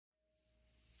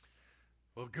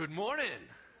Well, good morning.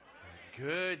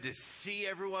 Good to see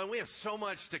everyone. We have so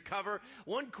much to cover.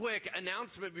 One quick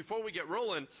announcement before we get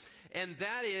rolling, and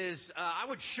that is, I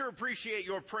would sure appreciate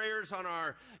your prayers on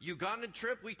our Ugandan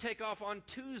trip. We take off on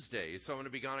Tuesday, so I'm going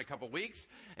to be gone a couple weeks.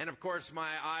 And of course,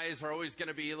 my eyes are always going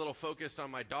to be a little focused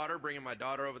on my daughter, bringing my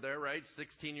daughter over there, right?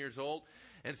 16 years old.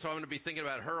 And so I'm going to be thinking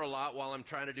about her a lot while I'm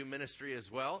trying to do ministry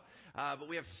as well. But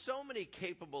we have so many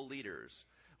capable leaders.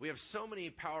 We have so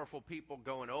many powerful people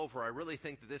going over. I really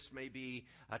think that this may be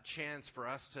a chance for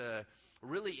us to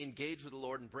really engage with the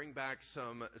Lord and bring back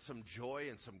some joy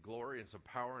and some glory and some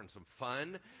power and some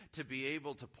fun to be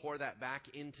able to pour that back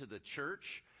into the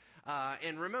church.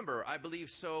 And remember, I believe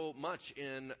so much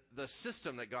in the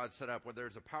system that God set up where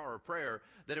there's a power of prayer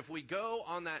that if we go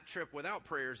on that trip without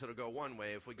prayers, it'll go one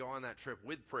way. If we go on that trip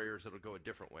with prayers, it'll go a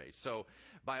different way. So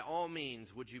by all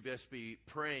means, would you just be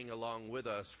praying along with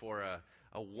us for a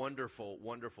wonderful,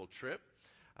 wonderful trip,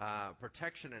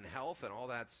 protection and health and all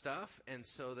that stuff, and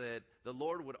so that the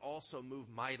Lord would also move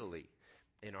mightily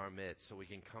in our midst so we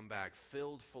can come back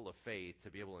filled full of faith to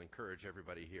be able to encourage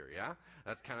everybody here, yeah?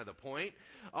 That's kind of the point.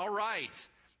 All right.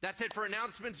 That's it for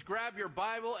announcements. Grab your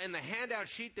Bible and the handout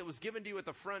sheet that was given to you at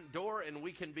the front door, and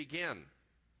we can begin.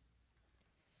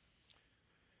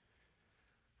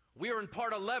 We are in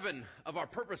part 11 of our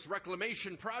Purpose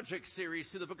Reclamation Project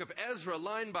series through the book of Ezra,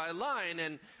 line by line,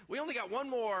 and we only got one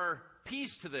more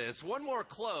piece to this, one more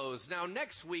close. Now,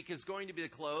 next week is going to be the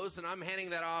close, and I'm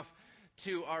handing that off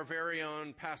to our very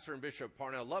own pastor and bishop,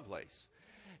 Parnell Lovelace.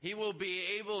 He will be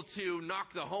able to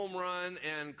knock the home run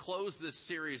and close this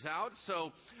series out.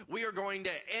 So we are going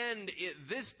to end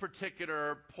this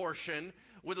particular portion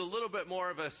with a little bit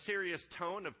more of a serious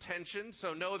tone of tension.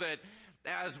 So know that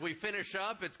as we finish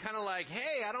up, it's kind of like,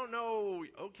 hey, I don't know.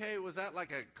 Okay, was that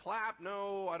like a clap?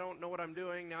 No, I don't know what I'm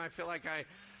doing. Now I feel like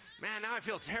now I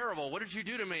feel terrible. What did you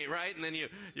do to me, right? And then you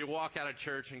walk out of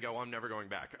church and go, I'm never going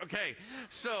back. Okay,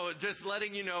 so just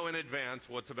letting you know in advance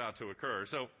what's about to occur.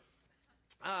 So,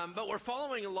 but we're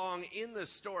following along in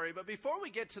this story. But before we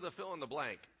get to the fill in the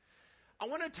blank, I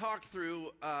want to talk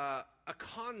through a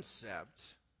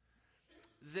concept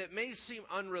that may seem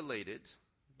unrelated,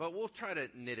 but we'll try to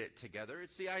knit it together.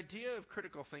 It's the idea of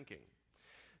critical thinking.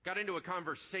 Got into a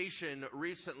conversation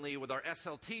recently with our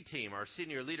SLT team, our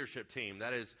senior leadership team.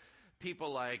 That is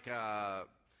people like,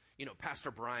 Pastor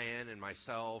Brian and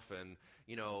myself and,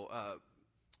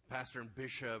 Pastor and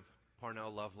Bishop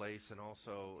Parnell Lovelace and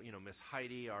also, Miss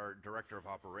Heidi, our director of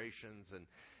operations. And,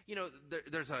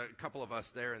 there's a couple of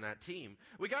us there in that team.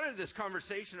 We got into this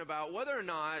conversation about whether or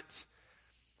not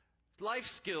life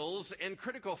skills and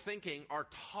critical thinking are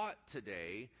taught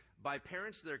today by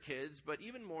parents to their kids, but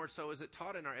even more so is it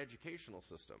taught in our educational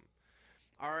system.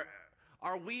 Are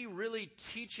we really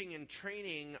teaching and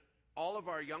training all of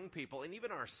our young people and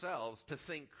even ourselves to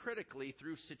think critically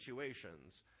through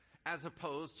situations as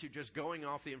opposed to just going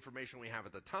off the information we have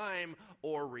at the time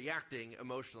or reacting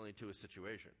emotionally to a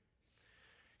situation?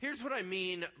 Here's what I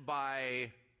mean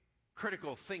by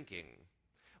critical thinking.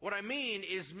 What I mean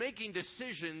is making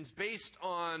decisions based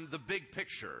on the big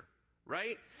picture,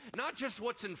 right? Not just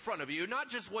what's in front of you, not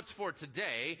just what's for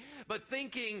today, but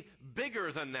thinking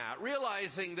bigger than that,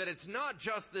 realizing that it's not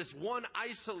just this one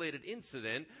isolated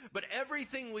incident, but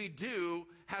everything we do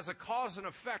has a cause and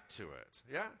effect to it.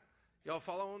 Yeah? Y'all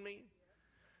following me?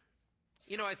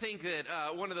 I think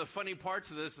that one of the funny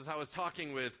parts of this is I was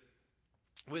talking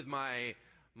with my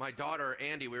daughter,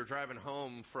 Andy. We were driving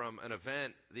home from an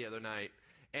event the other night,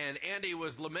 and Andy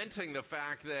was lamenting the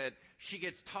fact that she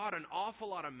gets taught an awful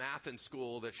lot of math in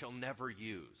school that she'll never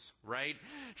use, right?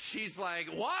 She's like,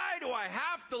 why do I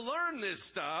have to learn this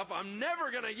stuff? I'm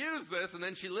never going to use this. And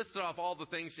then she listed off all the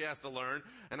things she has to learn.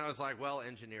 And I was like, well,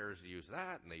 engineers use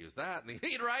that, and they use that, and they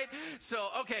need, right? So,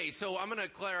 okay, so I'm going to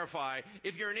clarify.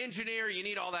 If you're an engineer, you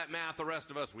need all that math. The rest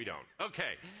of us, we don't.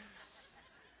 Okay.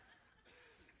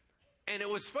 And it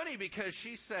was funny because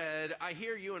she said, I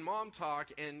hear you and Mom talk,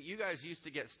 and you guys used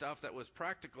to get stuff that was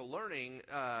practical learning.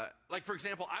 Like, for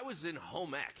example, I was in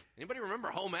home ec. Anybody remember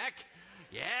home ec?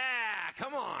 Yeah,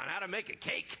 come on, how to make a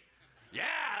cake. Yeah,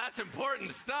 that's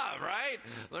important stuff, right?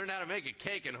 Learn how to make a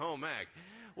cake in home ec.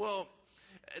 Well,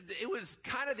 it was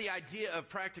kind of the idea of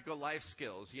practical life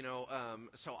skills,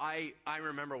 so I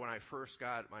remember when I first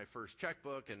got my first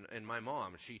checkbook, and my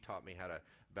mom, she taught me how to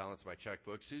balance my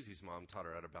checkbook. Susie's mom taught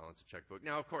her how to balance a checkbook.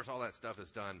 Now, of course, all that stuff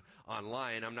is done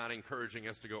online. I'm not encouraging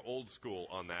us to go old school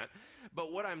on that.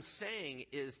 But what I'm saying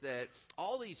is that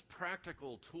all these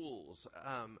practical tools,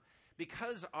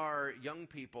 because our young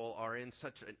people are in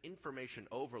such an information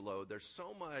overload, there's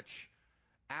so much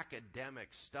academic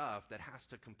stuff that has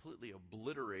to completely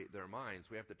obliterate their minds.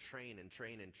 We have to train and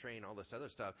train and train all this other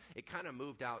stuff. It kind of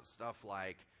moved out stuff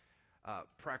like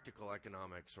practical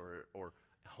economics or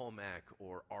home ec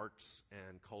or arts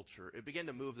and culture. It began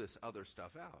to move this other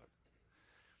stuff out.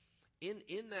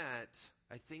 In that,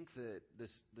 I think that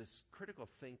this critical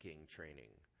thinking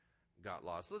training got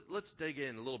lost. Let's dig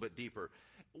in a little bit deeper.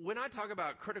 When I talk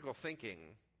about critical thinking,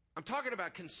 I'm talking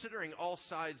about considering all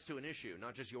sides to an issue,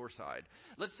 not just your side.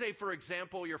 Let's say, for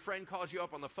example, your friend calls you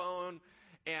up on the phone,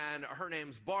 and her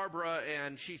name's Barbara,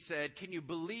 and she said, "Can you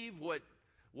believe what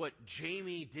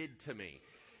Jamie did to me?"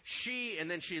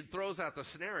 And then she throws out the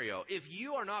scenario. If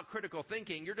you are not critical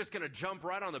thinking, you're just going to jump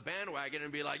right on the bandwagon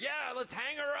and be like, "Yeah, let's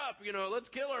hang her up, let's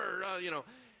kill her,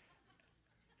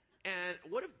 And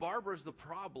what if Barbara's the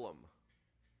problem?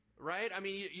 Right? I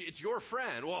mean, it's your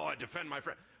friend. Well, I defend my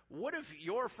friend. What if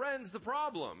your friend's the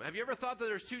problem? Have you ever thought that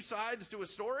there's two sides to a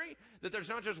story? That there's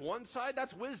not just one side?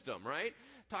 That's wisdom, right?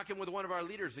 Talking with one of our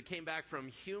leaders that came back from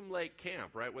Hume Lake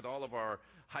Camp, right, with all of our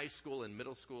high school and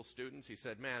middle school students. He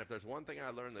said, "Man, if there's one thing I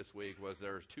learned this week was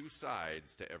there's two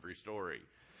sides to every story."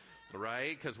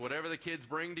 Right? Because whatever the kids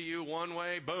bring to you one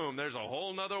way, boom, there's a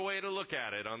whole nother way to look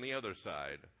at it on the other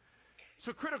side.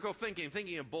 So critical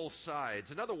thinking of both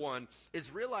sides. Another one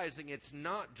is realizing it's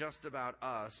not just about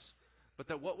us, but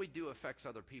that what we do affects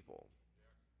other people,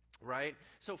 right?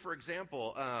 So, for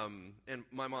example, and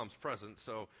my mom's present,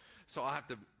 so I'll have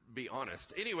to be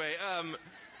honest. Anyway,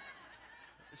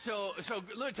 so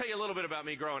let me tell you a little bit about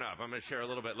me growing up. I'm going to share a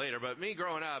little bit later, but me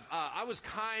growing up, I was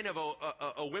kind of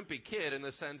a wimpy kid in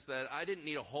the sense that I didn't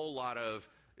need a whole lot of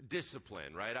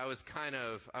discipline, right? I would kind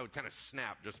of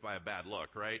snap just by a bad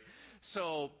look, right?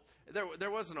 So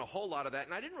there wasn't a whole lot of that,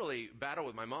 and I didn't really battle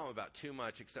with my mom about too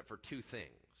much except for two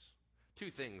things. Two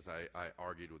things I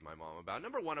argued with my mom about.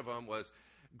 Number one of them was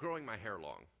growing my hair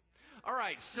long. All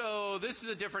right, so this is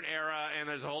a different era, and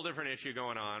there's a whole different issue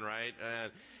going on, right?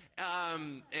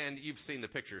 And you've seen the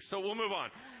pictures, so we'll move on.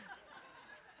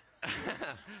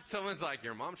 Someone's like,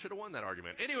 "Your mom should have won that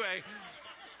argument." Anyway,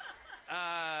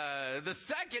 the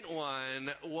second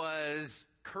one was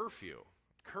curfew.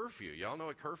 Curfew. Y'all know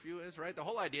what curfew is, right? The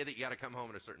whole idea that you got to come home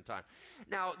at a certain time.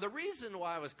 Now, the reason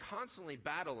why I was constantly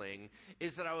battling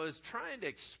is that I was trying to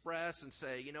express and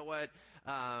say, you know what,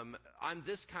 I'm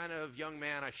this kind of young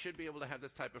man. I should be able to have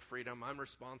this type of freedom. I'm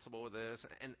responsible with this.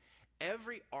 And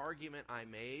every argument I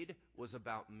made was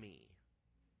about me.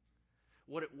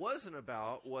 What it wasn't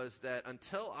about was that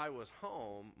until I was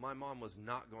home, my mom was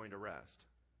not going to rest.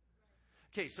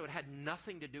 Okay, so it had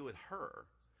nothing to do with her.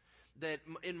 That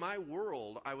in my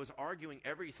world, I was arguing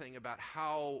everything about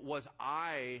how was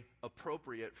I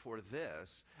appropriate for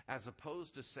this, as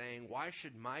opposed to saying, why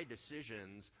should my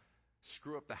decisions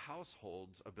screw up the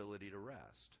household's ability to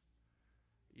rest?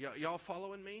 Y'all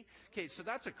following me? Okay, so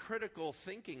that's a critical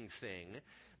thinking thing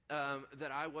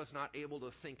that I was not able to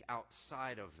think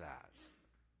outside of that.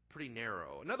 Pretty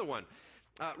narrow. Another one.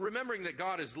 Remembering that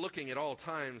God is looking at all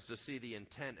times to see the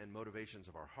intent and motivations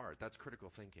of our heart. That's critical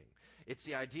thinking. It's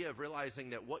the idea of realizing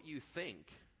that what you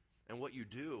think and what you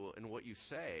do and what you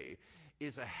say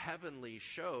is a heavenly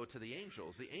show to the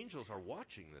angels. The angels are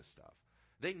watching this stuff.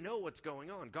 They know what's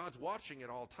going on. God's watching at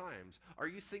all times. Are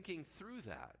you thinking through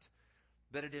that?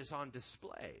 That it is on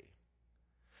display?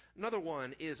 Another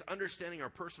one is understanding our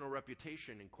personal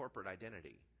reputation and corporate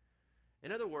identity.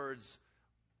 In other words,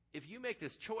 if you make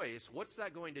this choice, what's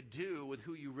that going to do with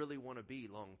who you really want to be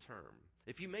long term?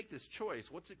 If you make this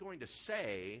choice, what's it going to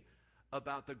say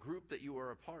about the group that you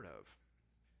are a part of?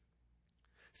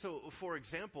 So, for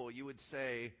example, you would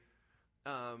say,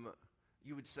 I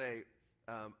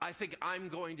think I'm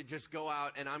going to just go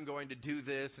out and I'm going to do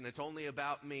this and it's only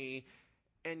about me,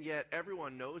 and yet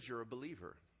everyone knows you're a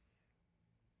believer.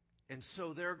 And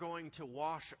so they're going to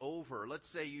wash over. Let's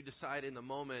say you decide in the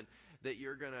moment that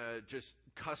you're going to just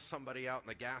cuss somebody out in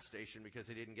the gas station because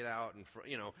they didn't get out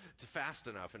to fast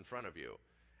enough in front of you.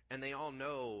 And they all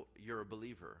know you're a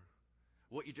believer.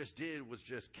 What you just did was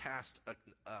just cast a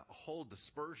whole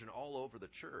dispersion all over the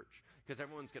church, because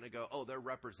everyone's going to go, oh, they're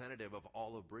representative of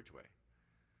all of Bridgeway.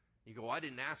 You go, well, I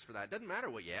didn't ask for that. It doesn't matter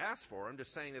what you asked for. I'm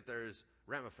just saying that there's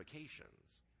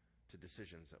ramifications to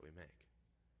decisions that we make.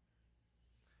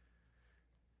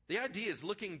 The idea is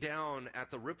looking down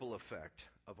at the ripple effect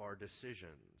of our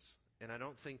decisions. And I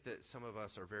don't think that some of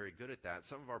us are very good at that.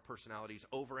 Some of our personalities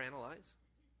overanalyze,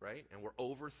 right? And we're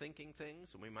overthinking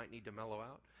things, and we might need to mellow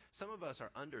out. Some of us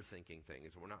are underthinking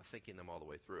things, and we're not thinking them all the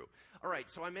way through. All right,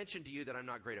 so I mentioned to you that I'm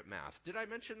not great at math. Did I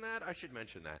mention that? I should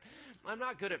mention that. I'm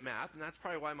not good at math, and that's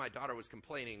probably why my daughter was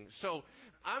complaining. So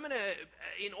I'm going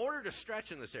to, in order to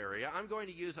stretch in this area, I'm going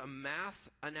to use a math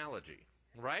analogy.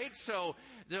 Right? So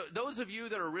those of you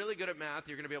that are really good at math,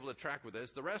 you're going to be able to track with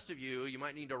this. The rest of you, you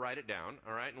might need to write it down,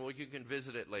 all right? And you can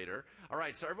visit it later. All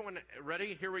right, so everyone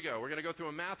ready? Here we go. We're going to go through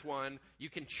a math one. You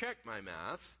can check my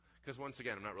math, because once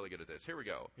again, I'm not really good at this. Here we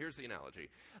go. Here's the analogy.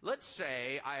 Let's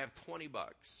say I have $20.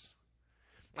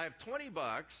 I have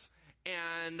 $20,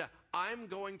 and I'm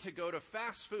going to go to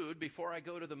fast food before I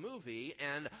go to the movie,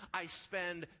 and I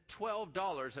spend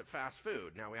 $12 at fast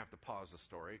food. Now, we have to pause the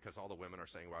story because all the women are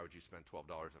saying, why would you spend $12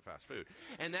 at fast food?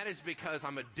 And that is because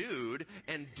I'm a dude,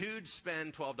 and dudes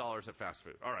spend $12 at fast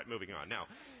food. All right, moving on. Now,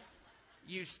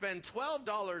 you spend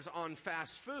 $12 on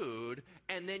fast food,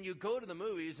 and then you go to the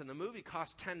movies, and the movie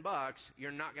costs $10,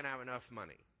 you're not going to have enough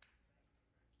money.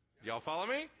 Y'all follow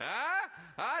me?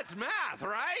 It's math,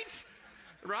 right?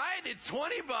 Right? It's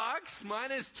 $20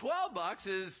 minus $12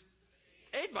 is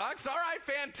 $8. All right,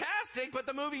 fantastic. But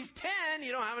the movie's 10.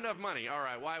 You don't have enough money. All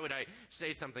right, why would I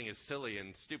say something as silly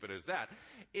and stupid as that?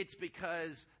 It's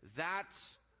because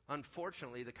that's,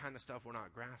 unfortunately, the kind of stuff we're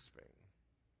not grasping.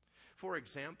 For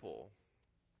example,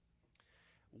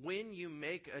 when you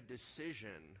make a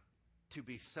decision to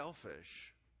be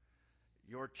selfish,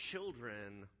 your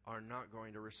children are not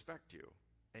going to respect you,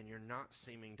 and you're not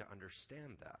seeming to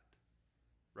understand that.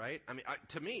 Right? I mean,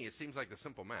 to me, it seems like the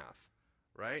simple math,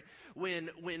 right? When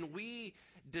we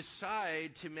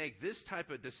decide to make this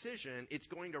type of decision, it's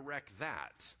going to wreck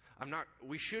that.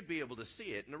 We should be able to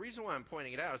see it. And the reason why I'm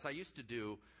pointing it out is I used to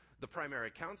do the primary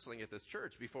counseling at this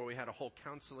church before we had a whole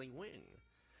counseling wing.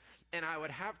 And I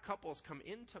would have couples come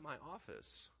into my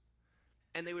office,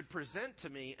 and they would present to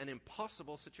me an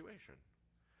impossible situation.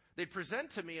 They'd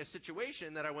present to me a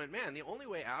situation that I went, man, the only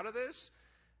way out of this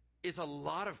is a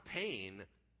lot of pain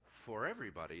for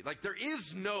everybody. Like, there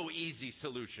is no easy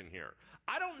solution here.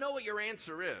 I don't know what your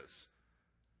answer is.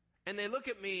 And they look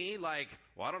at me like,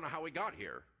 well, I don't know how we got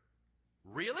here.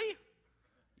 Really?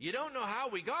 You don't know how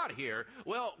we got here?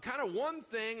 Well, kind of one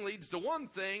thing leads to one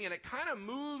thing, and it kind of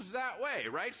moves that way,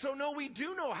 right? So, no, we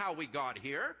do know how we got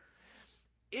here.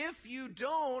 If you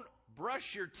don't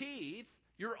brush your teeth,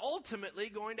 you're ultimately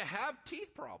going to have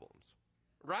teeth problems,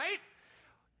 right?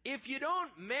 If you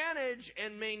don't manage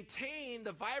and maintain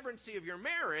the vibrancy of your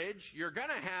marriage, you're going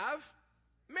to have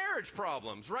marriage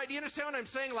problems, right? Do you understand what I'm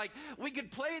saying? Like, we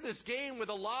could play this game with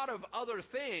a lot of other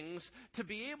things to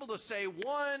be able to say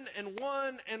one and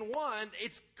one and one.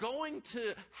 It's going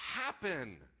to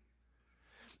happen.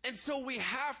 And so we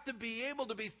have to be able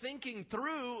to be thinking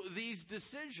through these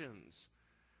decisions.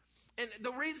 And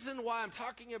the reason why I'm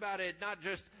talking about it, not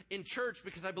just in church,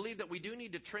 because I believe that we do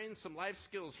need to train some life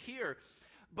skills here,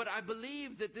 but I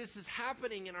believe that this is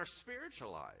happening in our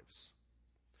spiritual lives.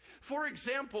 For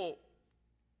example,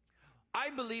 I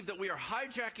believe that we are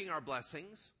hijacking our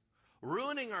blessings,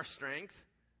 ruining our strength,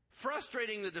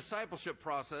 frustrating the discipleship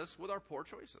process with our poor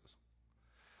choices.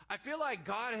 I feel like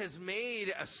God has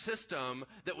made a system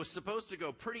that was supposed to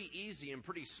go pretty easy and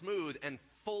pretty smooth and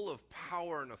full of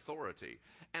power and authority.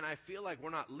 And I feel like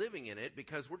we're not living in it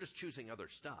because we're just choosing other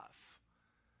stuff.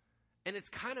 And it's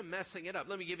kind of messing it up.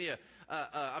 Let me give you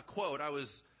a quote. I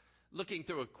was looking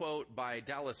through a quote by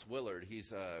Dallas Willard.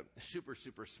 He's a super,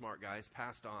 super smart guy. He's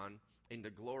passed on into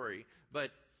glory.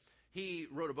 But he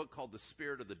wrote a book called The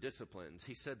Spirit of the Disciplines.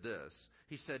 He said this.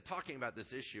 He said, talking about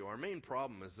this issue, our main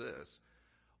problem is this.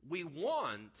 We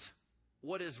want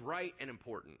what is right and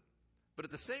important. But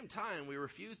at the same time, we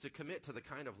refuse to commit to the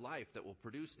kind of life that will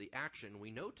produce the action we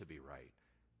know to be right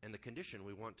and the condition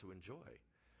we want to enjoy.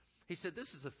 He said,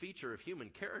 this is a feature of human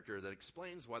character that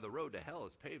explains why the road to hell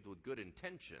is paved with good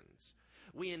intentions.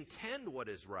 We intend what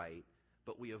is right,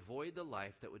 but we avoid the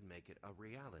life that would make it a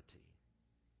reality.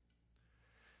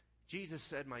 Jesus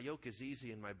said, my yoke is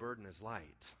easy and my burden is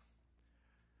light.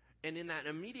 And in that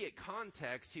immediate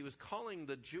context, he was calling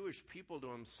the Jewish people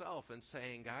to himself and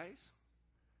saying, guys,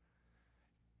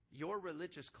 your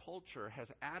religious culture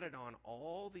has added on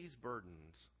all these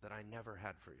burdens that I never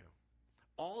had for you.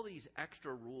 All these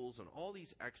extra rules and all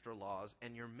these extra laws,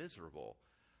 and you're miserable.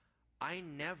 I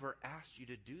never asked you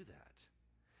to do that.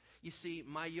 You see,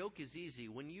 my yoke is easy.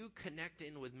 When you connect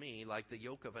in with me like the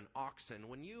yoke of an oxen,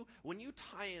 when you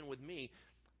tie in with me,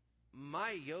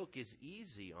 my yoke is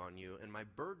easy on you and my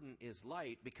burden is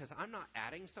light because I'm not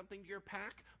adding something to your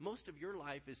pack. Most of your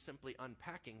life is simply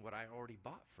unpacking what I already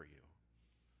bought for you.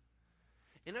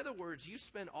 In other words, you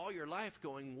spend all your life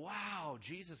going, wow,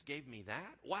 Jesus gave me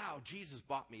that. Wow, Jesus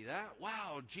bought me that.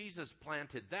 Wow, Jesus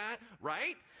planted that,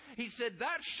 right? He said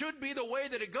that should be the way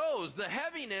that it goes. The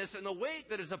heaviness and the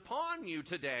weight that is upon you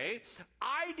today,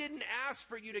 I didn't ask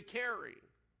for you to carry.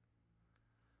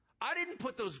 I didn't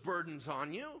put those burdens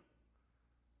on you.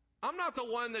 I'm not the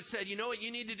one that said, you know what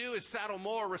you need to do is saddle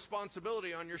more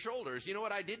responsibility on your shoulders. You know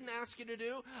what I didn't ask you to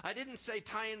do? I didn't say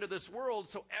tie into this world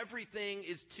so everything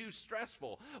is too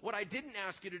stressful. What I didn't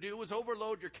ask you to do was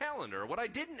overload your calendar. What I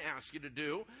didn't ask you to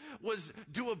do was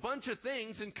do a bunch of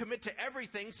things and commit to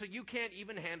everything so you can't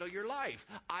even handle your life.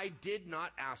 I did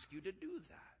not ask you to do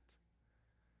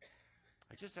that.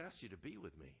 I just asked you to be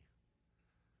with me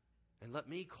and let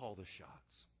me call the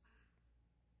shots.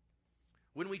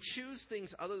 When we choose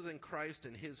things other than Christ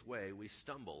and His way, we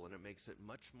stumble, and it makes it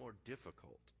much more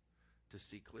difficult to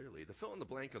see clearly. The fill in the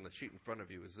blank on the sheet in front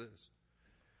of you is this.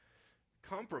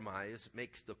 Compromise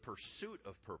makes the pursuit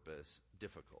of purpose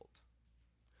difficult.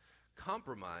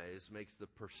 Compromise makes the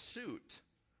pursuit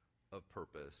of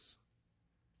purpose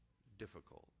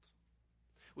difficult.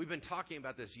 We've been talking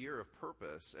about this year of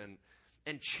purpose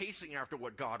and chasing after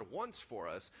what God wants for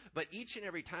us, but each and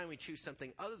every time we choose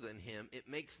something other than Him, it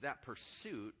makes that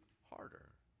pursuit harder.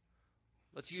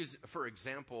 Let's use, for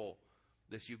example,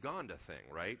 this Uganda thing,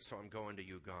 right? So I'm going to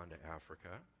Uganda, Africa.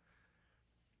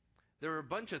 There are a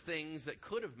bunch of things that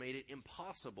could have made it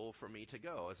impossible for me to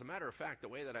go. As a matter of fact, the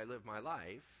way that I live my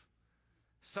life,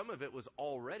 some of it was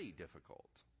already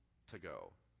difficult to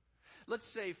go. Let's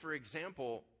say, for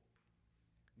example,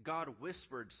 God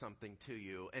whispered something to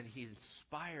you and He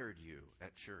inspired you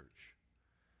at church.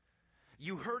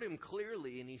 You heard Him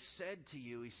clearly and He said to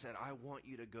you, He said, I want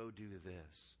you to go do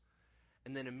this.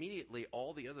 And then immediately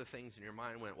all the other things in your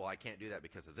mind went, well, I can't do that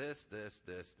because of this,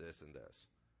 and this.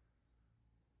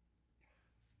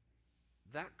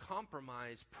 That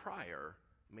compromise prior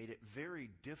made it very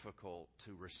difficult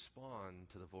to respond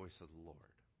to the voice of the Lord.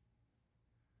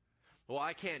 Well,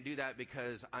 I can't do that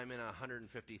because I'm in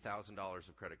 $150,000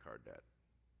 of credit card debt.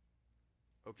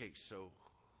 Okay, so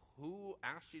who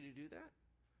asked you to do that?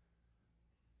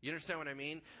 You understand what I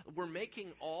mean? We're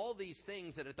making all these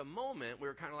things that at the moment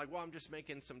we're kind of like, well, I'm just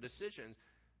making some decisions.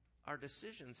 Our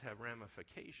decisions have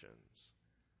ramifications.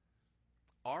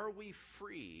 Are we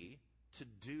free to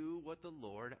do what the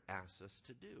Lord asks us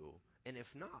to do? And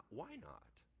if not, why not?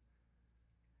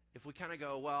 If we kind of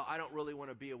go, well, I don't really want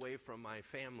to be away from my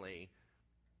family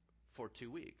for 2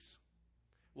 weeks.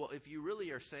 Well, if you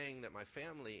really are saying that my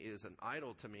family is an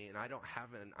idol to me and I don't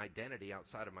have an identity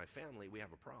outside of my family, we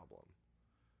have a problem.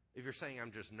 If you're saying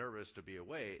I'm just nervous to be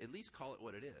away, at least call it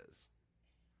what it is.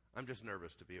 I'm just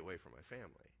nervous to be away from my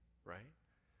family, right?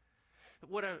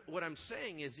 What I'm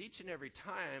saying is each and every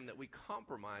time that we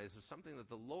compromise of something that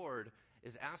the Lord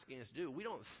is asking us to do, we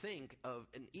don't think of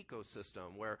an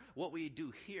ecosystem where what we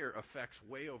do here affects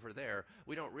way over there.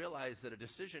 We don't realize that a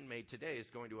decision made today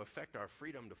is going to affect our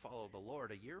freedom to follow the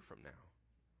Lord a year from now.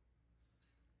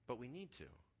 But we need to.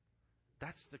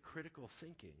 That's the critical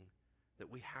thinking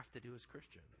that we have to do as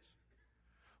Christians.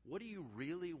 What do you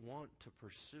really want to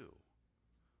pursue?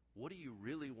 What do you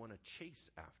really want to chase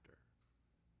after?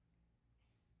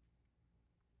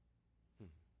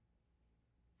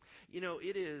 You know,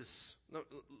 it is,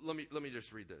 let me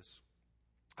just read this.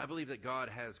 I believe that God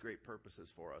has great purposes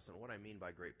for us, and what I mean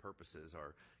by great purposes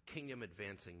are kingdom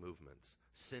advancing movements,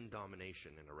 sin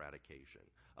domination and eradication,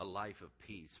 a life of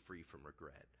peace free from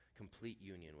regret, complete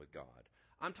union with God.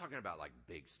 I'm talking about like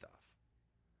big stuff.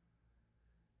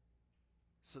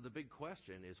 So the big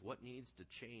question is, what needs to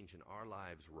change in our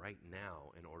lives right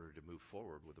now in order to move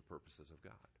forward with the purposes of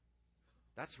God?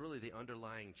 That's really the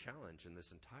underlying challenge in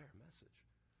this entire message.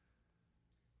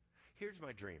 Here's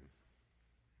my dream.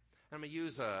 I'm going to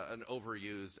use an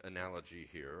overused analogy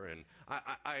here, and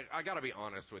I got to be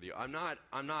honest with you. I'm not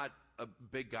a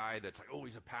big guy that's like, oh,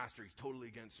 he's a pastor, he's totally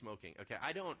against smoking. Okay,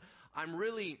 I'm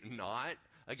really not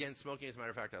against smoking. As a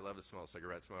matter of fact, I love the smell of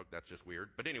cigarette smoke. That's just weird.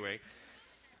 But anyway,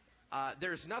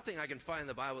 there's nothing I can find in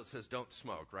the Bible that says don't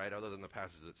smoke, right? Other than the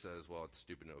passage that says, well, it's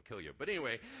stupid and it'll kill you. But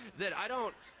anyway, that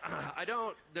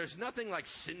there's nothing like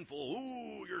sinful,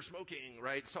 ooh, you're smoking,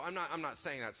 right? So I'm not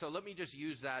saying that. So let me just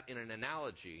use that in an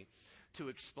analogy to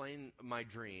explain my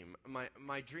dream.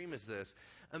 My dream is this.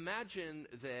 Imagine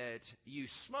that you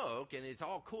smoke and it's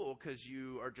all cool because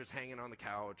you are just hanging on the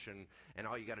couch and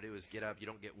all you got to do is get up. You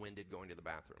don't get winded going to the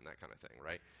bathroom, that kind of thing,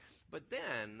 right? But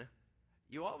then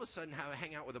you all of a sudden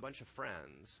hang out with a bunch of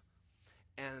friends,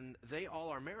 and they all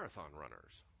are marathon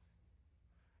runners.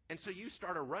 And so you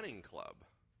start a running club.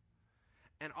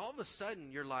 And all of a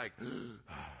sudden, you're like,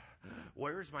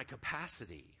 where's my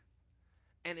capacity?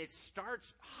 And it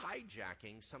starts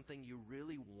hijacking something you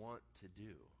really want to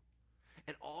do.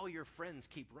 And all your friends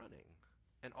keep running.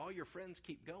 And all your friends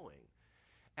keep going.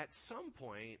 At some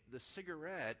point, the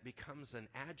cigarette becomes an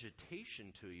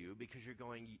agitation to you because you're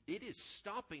going, it is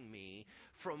stopping me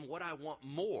from what I want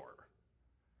more.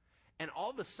 And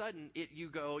all of a sudden, you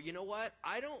go, you know what?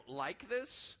 I don't like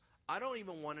this. I don't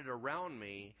even want it around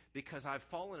me because I've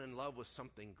fallen in love with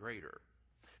something greater.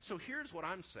 So here's what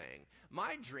I'm saying.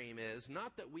 My dream is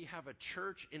not that we have a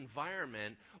church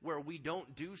environment where we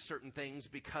don't do certain things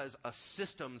because a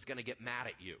system's going to get mad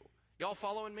at you. Y'all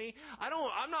following me?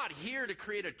 I'm not here to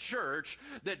create a church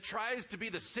that tries to be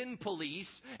the sin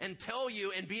police and tell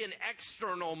you and be an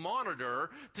external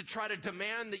monitor to try to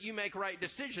demand that you make right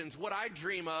decisions. What I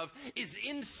dream of is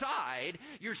inside,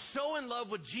 you're so in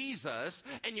love with Jesus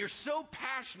and you're so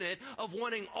passionate of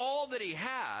wanting all that he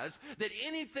has that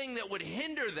anything that would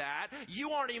hinder that, you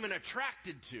aren't even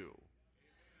attracted to.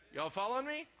 Y'all following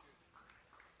me?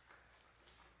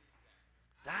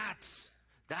 That's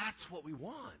what we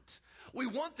want. We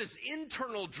want this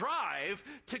internal drive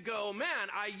to go, man,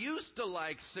 I used to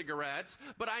like cigarettes,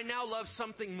 but I now love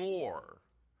something more.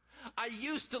 I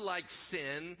used to like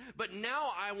sin, but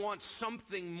now I want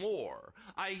something more.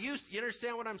 You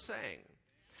understand what I'm saying?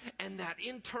 And that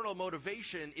internal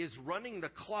motivation is running the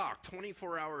clock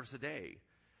 24 hours a day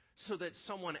so that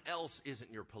someone else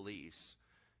isn't your police.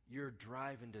 Your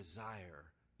drive and desire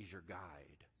is your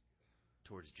guide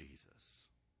towards Jesus.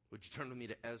 Would you turn with me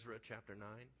to Ezra chapter 9?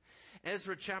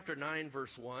 Ezra chapter 9,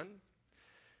 verse 1.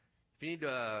 If you need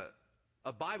a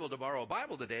Bible to borrow a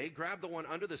Bible today, grab the one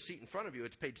under the seat in front of you.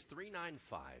 It's page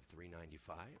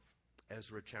 395.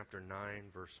 Ezra chapter 9,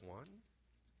 verse 1.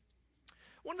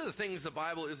 One of the things the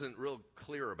Bible isn't real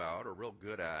clear about or real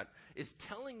good at is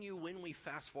telling you when we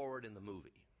fast forward in the movie.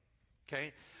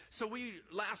 Okay? So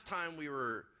last time we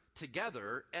were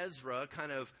together, Ezra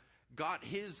kind of got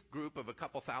his group of a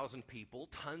couple thousand people,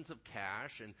 tons of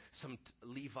cash, and some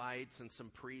Levites and some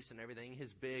priests and everything.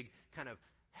 His big kind of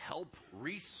help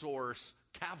resource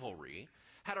cavalry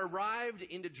had arrived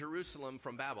into Jerusalem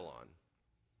from Babylon.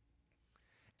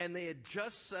 And they had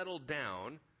just settled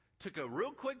down, took a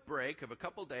real quick break of a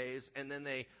couple days, and then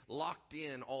they locked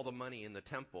in all the money in the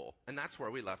temple. And that's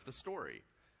where we left the story.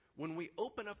 When we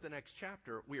open up the next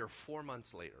chapter, we are 4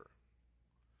 months later.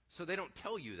 So they don't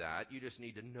tell you that. You just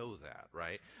need to know that,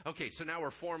 right? Okay, so now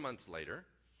we're 4 months later.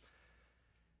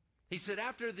 He said,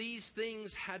 after these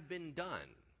things had been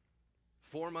done,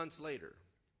 4 months later,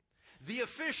 the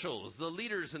officials, the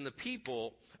leaders and the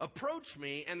people approached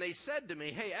me and they said to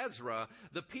me, hey, Ezra,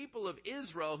 the people of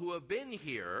Israel who have been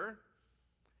here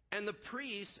and the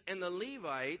priests and the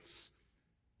Levites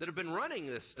that have been running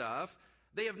this stuff,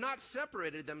 they have not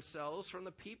separated themselves from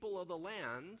the people of the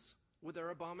lands with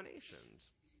their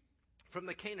abominations. From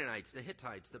the Canaanites, the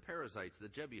Hittites, the Perizzites, the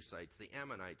Jebusites, the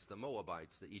Ammonites, the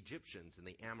Moabites, the Egyptians, and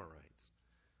the Amorites.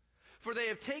 For they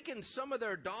have taken some of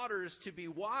their daughters to be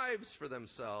wives for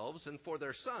themselves and for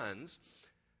their sons,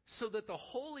 so that the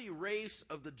holy race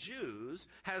of the Jews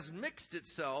has mixed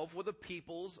itself with the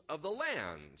peoples of the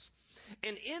lands.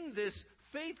 And in this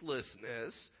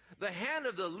faithlessness, the hand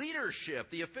of the leadership,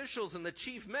 the officials and the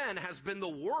chief men, has been the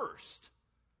worst.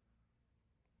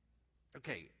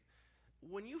 Okay.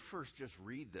 When you first just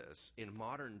read this in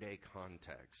modern day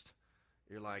context,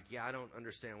 you're like, yeah, I don't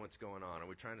understand what's going on. Are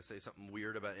we trying to say something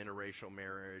weird about interracial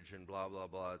marriage and blah, blah,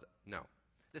 blah? No.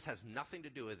 This has nothing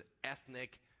to do with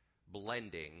ethnic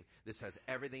blending. This has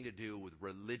everything to do with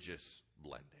religious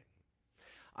blending.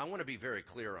 I want to be very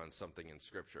clear on something in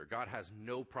Scripture. God has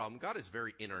no problem. God is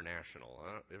very international.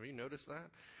 Have you noticed that?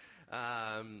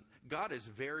 God is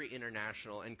very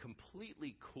international and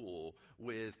completely cool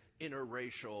with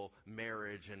interracial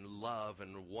marriage and love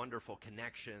and wonderful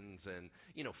connections and,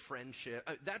 friendship.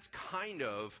 That's kind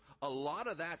of, a lot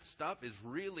of that stuff is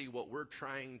really what we're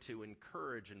trying to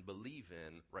encourage and believe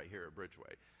in right here at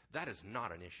Bridgeway. That is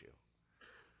not an issue.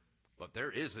 But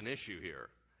there is an issue here.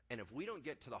 And if we don't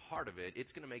get to the heart of it,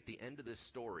 it's going to make the end of this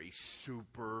story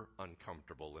super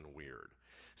uncomfortable and weird.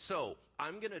 So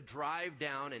I'm going to drive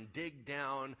down and dig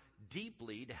down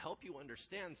deeply to help you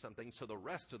understand something so the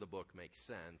rest of the book makes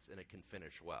sense and it can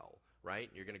finish well, right?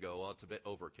 You're going to go, well, it's a bit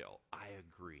overkill. I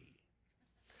agree.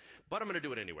 But I'm going to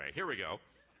do it anyway. Here we go.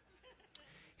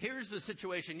 Here's the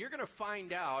situation. You're going to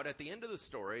find out at the end of the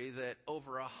story that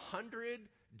over 100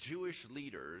 Jewish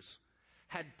leaders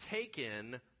had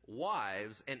taken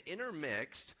wives and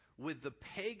intermixed with the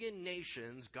pagan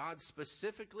nations God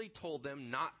specifically told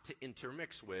them not to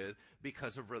intermix with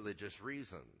because of religious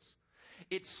reasons.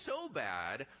 It's so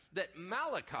bad that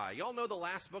Malachi, y'all know the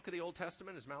last book of the Old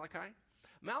Testament is Malachi?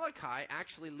 Malachi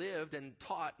actually lived and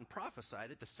taught and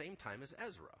prophesied at the same time as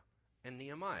Ezra and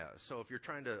Nehemiah. So if you're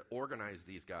trying to organize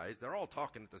these guys, they're all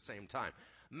talking at the same time.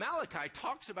 Malachi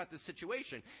talks about the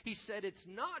situation. He said it's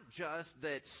not just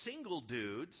that single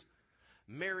dudes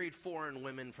married foreign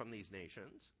women from these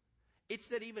nations. It's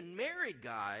that even married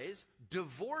guys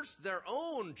divorced their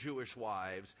own Jewish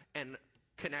wives and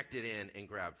connected in and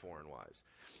grabbed foreign wives.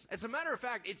 As a matter of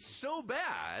fact, it's so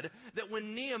bad that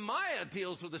when Nehemiah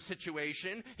deals with the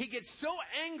situation, he gets so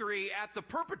angry at the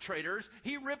perpetrators,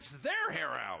 he rips their hair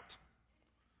out.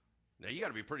 Now, you got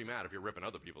to be pretty mad if you're ripping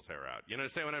other people's hair out. You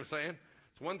understand what I'm saying?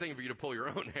 It's one thing for you to pull your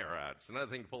own hair out. It's another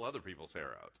thing to pull other people's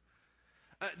hair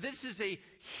out. This is a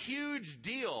huge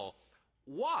deal.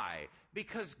 Why?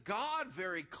 Because God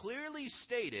very clearly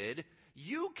stated,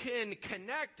 you can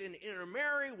connect and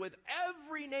intermarry with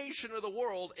every nation of the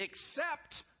world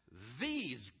except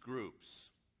these groups.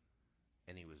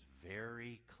 And he was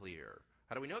very clear.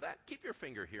 How do we know that? Keep your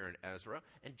finger here in Ezra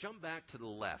and jump back to the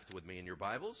left with me in your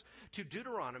Bibles to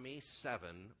Deuteronomy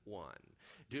 7:1.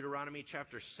 Deuteronomy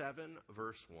chapter 7,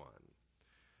 verse 1.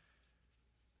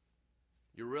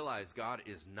 You realize God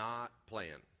is not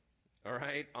playing, all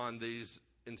right, on these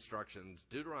instructions.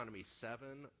 Deuteronomy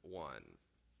 7:1.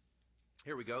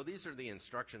 Here we go. These are the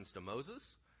instructions to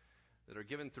Moses that are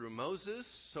given through Moses.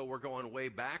 So we're going way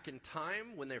back in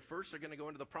time when they first are going to go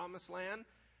into the promised land.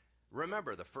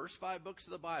 Remember, the first 5 books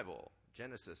of the Bible,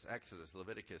 Genesis, Exodus,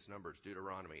 Leviticus, Numbers,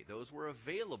 Deuteronomy, those were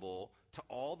available to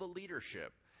all the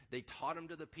leadership. They taught them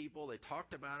to the people. They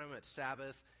talked about them at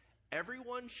Sabbath.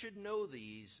 Everyone should know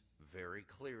these very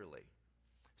clearly.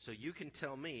 So you can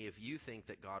tell me if you think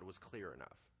that God was clear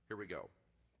enough. Here we go.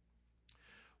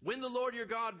 When the Lord your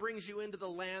God brings you into the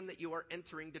land that you are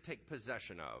entering to take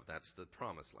possession of, that's the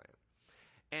promised land,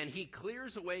 and he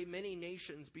clears away many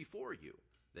nations before you,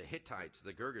 the Hittites,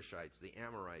 the Girgashites, the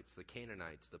Amorites, the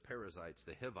Canaanites, the Perizzites,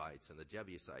 the Hivites, and the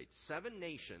Jebusites, 7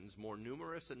 nations more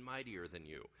numerous and mightier than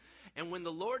you. And when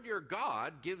the Lord your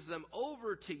God gives them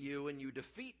over to you and you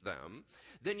defeat them,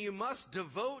 then you must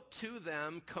devote to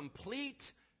them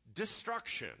complete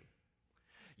destruction.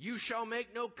 You shall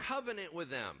make no covenant with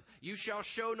them. You shall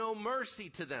show no mercy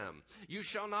to them. You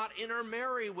shall not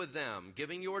intermarry with them,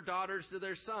 giving your daughters to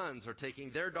their sons or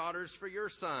taking their daughters for your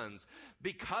sons,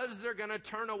 because they're going to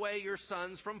turn away your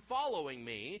sons from following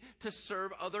me to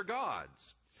serve other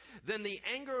gods. Then the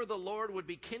anger of the Lord would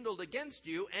be kindled against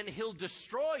you, and he'll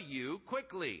destroy you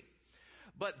quickly.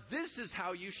 But this is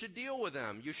how you should deal with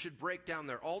them. You should break down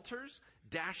their altars,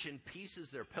 dash in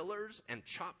pieces their pillars, and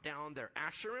chop down their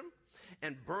Asherim,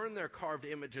 and burn their carved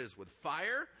images with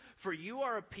fire. For you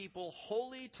are a people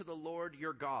holy to the Lord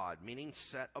your God, meaning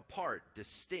set apart,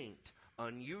 distinct,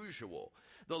 unusual.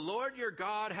 The Lord your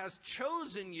God has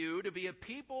chosen you to be a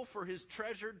people for his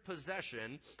treasured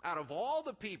possession out of all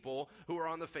the people who are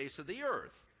on the face of the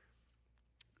earth.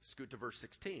 Scoot to verse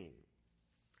 16.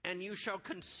 And you shall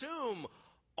consume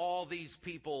all these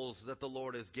peoples that the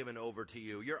Lord has given over to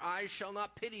you. Your eyes shall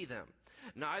not pity them,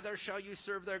 neither shall you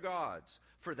serve their gods,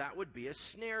 for that would be a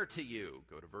snare to you.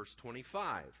 Go to verse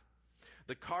 25.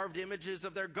 The carved images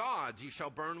of their gods you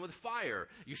shall burn with fire.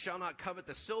 You shall not covet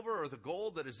the silver or the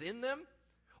gold that is in them,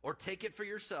 or take it for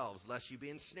yourselves, lest you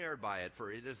be ensnared by it,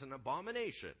 for it is an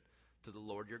abomination to the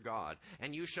Lord your God.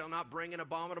 And you shall not bring an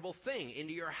abominable thing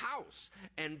into your house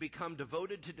and become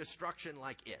devoted to destruction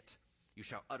like it. You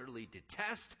shall utterly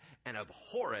detest and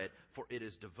abhor it, for it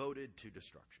is devoted to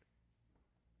destruction.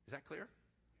 Is that clear?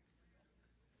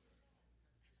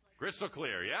 Crystal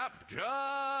clear. Yep,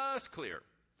 just clear.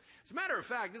 As a matter of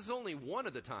fact, this is only one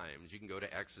of the times. You can go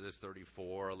to Exodus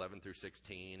 34, 11 through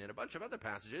 16, and a bunch of other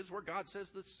passages where God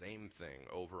says the same thing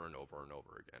over and over and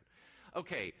over again.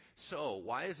 Okay, so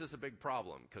why is this a big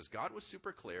problem? Because God was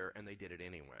super clear and they did it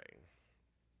anyway.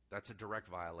 That's a direct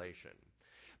violation.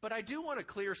 But I do want to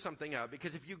clear something up,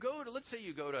 because if you go to, let's say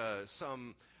you go to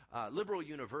some liberal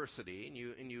university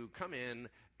and you come in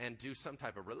and do some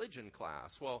type of religion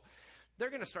class, well, they're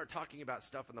going to start talking about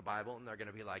stuff in the Bible, and they're going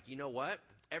to be like, you know what?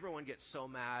 Everyone gets so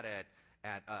mad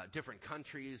at different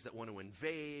countries that want to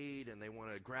invade, and they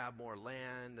want to grab more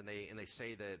land, and they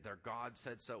say that their God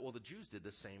said so. Well, the Jews did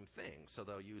the same thing, so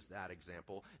they'll use that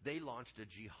example. They launched a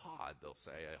jihad, they'll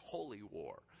say, a holy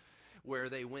war, where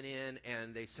they went in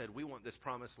and they said, we want this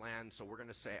promised land, so we're going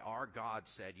to say, our God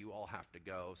said you all have to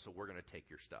go, so we're going to take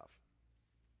your stuff.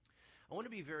 I want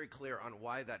to be very clear on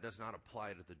why that does not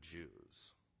apply to the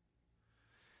Jews.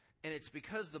 And it's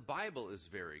because the Bible is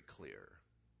very clear.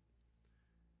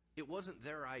 It wasn't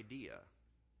their idea.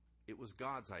 It was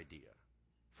God's idea,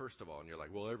 first of all. And you're like,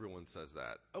 well, everyone says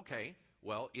that. Okay,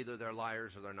 well, either they're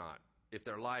liars or they're not. If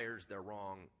they're liars, they're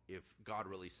wrong. If God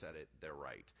really said it, they're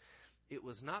right. It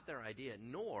was not their idea,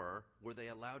 nor were they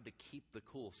allowed to keep the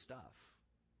cool stuff.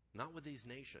 Not with these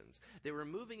nations. They were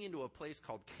moving into a place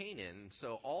called Canaan,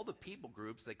 so all the people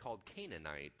groups they called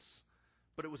Canaanites.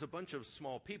 But it was a bunch of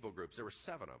small people groups. There were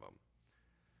 7 of them.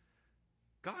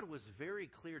 God was very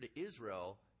clear to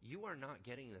Israel, you are not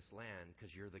getting this land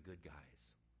because you're the good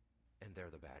guys and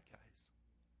they're the bad guys.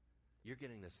 You're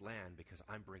getting this land because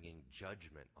I'm bringing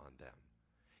judgment on them.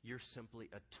 You're simply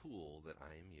a tool that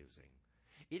I am using.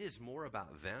 It is more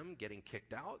about them getting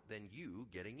kicked out than you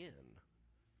getting in.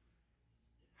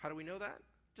 How do we know that?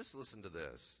 Just listen to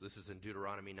this. This is in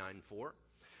Deuteronomy 9:4.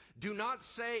 Do not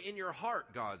say in your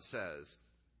heart, God says,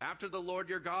 after the Lord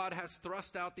your God has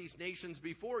thrust out these nations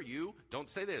before you, don't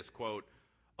say this, quote,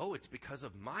 oh, it's because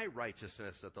of my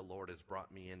righteousness that the Lord has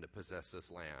brought me in to possess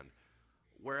this land.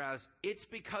 Whereas it's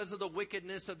because of the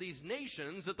wickedness of these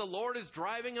nations that the Lord is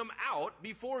driving them out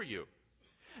before you.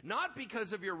 Not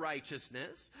because of your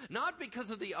righteousness, not because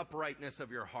of the uprightness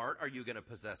of your heart are you going to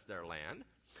possess their land,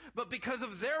 but because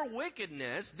of their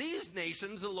wickedness, these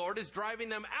nations, the Lord is driving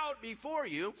them out before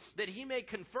you, that he may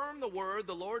confirm the word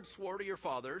the Lord swore to your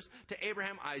fathers, to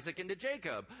Abraham, Isaac, and to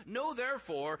Jacob. Know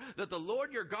therefore that the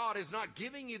Lord your God is not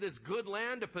giving you this good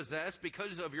land to possess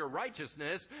because of your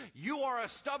righteousness. You are a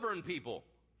stubborn people.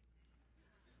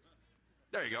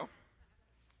 There you go.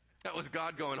 That was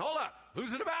God going, hold up,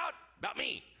 who's it about? About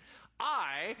me.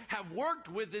 I have worked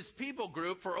with this people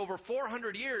group for over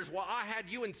 400 years while I had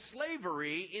you in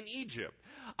slavery in Egypt.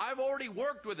 I've already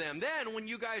worked with them. Then when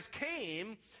you guys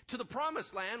came to the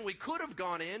promised land, we could have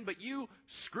gone in, but you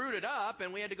screwed it up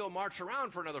and we had to go march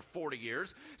around for another 40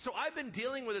 years. So I've been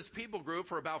dealing with this people group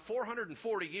for about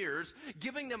 440 years,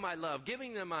 giving them my love,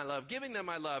 giving them my love, giving them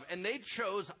my love, and they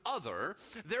chose other.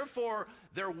 Therefore,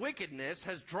 their wickedness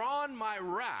has drawn my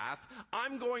wrath.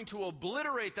 I'm going to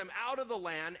obliterate them out of the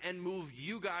land and move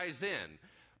you guys in.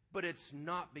 But it's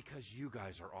not because you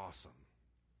guys are awesome.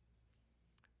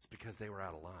 It's because they were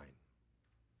out of line.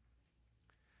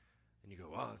 And you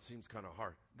go, oh, it seems kind of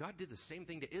hard. God did the same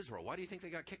thing to Israel. Why do you think they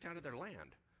got kicked out of their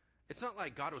land? It's not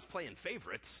like God was playing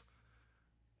favorites.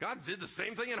 God did the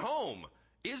same thing at home.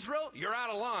 Israel, you're out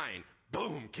of line.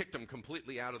 Boom, kicked them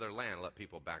completely out of their land, let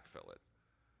people backfill it.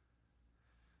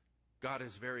 God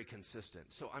is very consistent.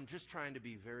 So I'm just trying to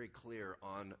be very clear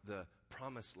on the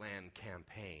Promised Land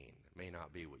campaign. It may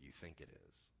not be what you think it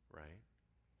is, right?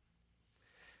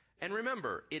 And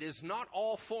remember, it is not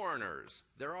all foreigners.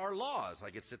 There are laws. I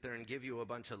could sit there and give you a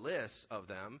bunch of lists of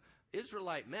them.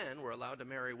 Israelite men were allowed to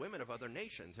marry women of other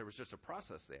nations. There was just a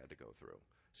process they had to go through.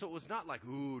 So it was not like,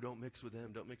 ooh, don't mix with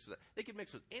them, don't mix with that. They could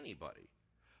mix with anybody.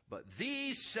 But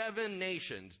these 7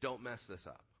 nations don't mess this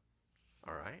up.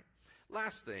 All right?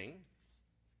 Last thing.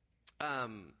 I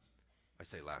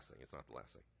say last thing. It's not the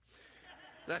last thing.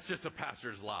 That's just a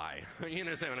pastor's lie. You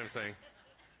understand what I'm saying?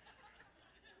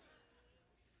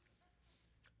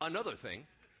 Another thing.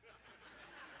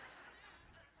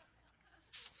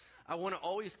 I want to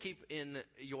always keep in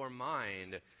your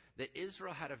mind that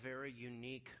Israel had a very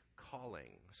unique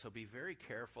calling. So be very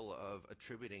careful of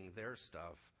attributing their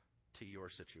stuff to your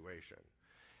situation.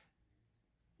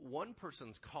 One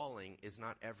person's calling is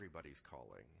not everybody's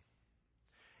calling.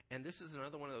 And this is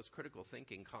another one of those critical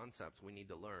thinking concepts we need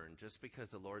to learn. Just because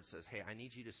the Lord says, hey, I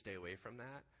need you to stay away from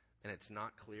that, and it's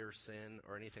not clear sin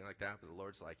or anything like that, but the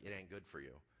Lord's like, it ain't good for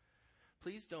you.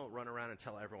 Please don't run around and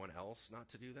tell everyone else not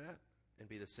to do that and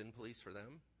be the sin police for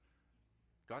them.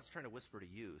 God's trying to whisper to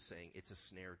you, saying it's a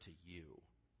snare to you,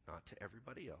 not to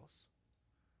everybody else.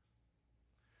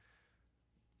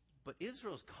 But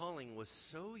Israel's calling was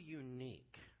so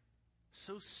unique,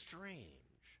 so strange,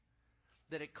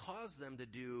 that it caused them to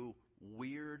do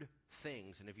weird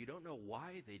things. And if you don't know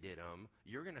why they did them,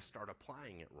 you're going to start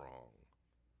applying it wrong.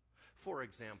 For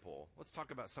example, let's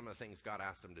talk about some of the things God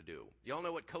asked them to do. Y'all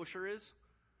know what kosher is?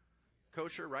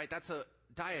 Kosher, right? That's a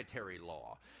dietary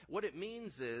law. What it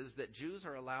means is that Jews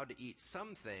are allowed to eat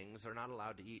some things, they're not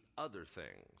allowed to eat other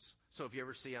things. So if you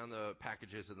ever see on the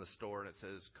packages in the store and it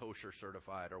says kosher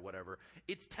certified or whatever,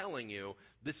 it's telling you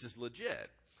this is legit.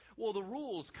 Well, the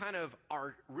rules kind of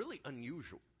are really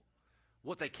unusual,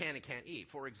 what they can and can't eat.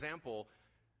 For example,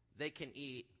 they can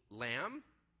eat lamb,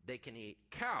 they can eat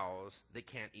cows, they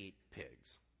can't eat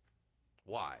pigs.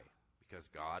 Why? Because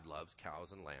God loves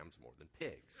cows and lambs more than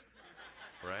pigs,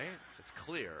 right? It's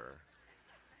clear.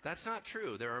 That's not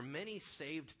true. There are many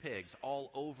saved pigs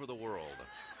all over the world.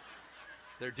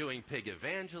 They're doing pig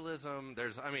evangelism.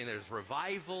 There's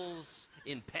revivals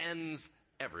in pens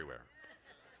everywhere.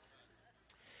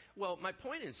 Well, my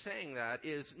point in saying that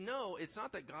is, no, it's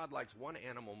not that God likes one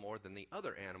animal more than the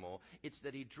other animal. It's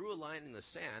that he drew a line in the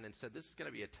sand and said, this is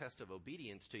going to be a test of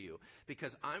obedience to you,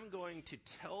 because I'm going to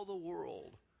tell the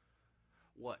world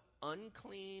what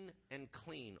unclean and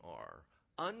clean are.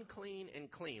 Unclean and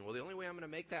clean. Well, the only way I'm going to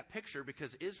make that picture,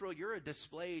 because Israel, you're a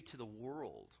display to the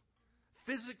world.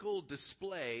 Physical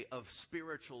display of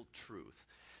spiritual truth.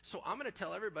 So I'm going to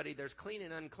tell everybody there's clean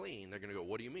and unclean. They're going to go,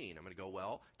 what do you mean? I'm going to go,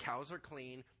 well, cows are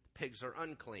clean, pigs are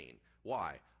unclean.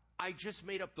 Why? I just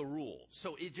made up the rule.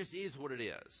 So it just is what it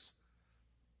is.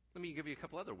 Let me give you a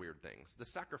couple other weird things. The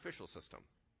sacrificial system,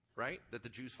 right, that the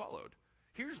Jews followed.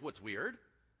 Here's what's weird.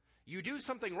 You do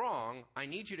something wrong, I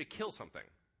need you to kill something.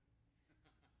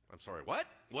 I'm sorry, what?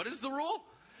 What is the rule?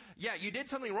 Yeah, you did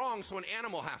something wrong, so an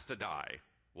animal has to die.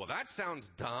 Well, that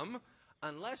sounds dumb,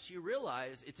 unless you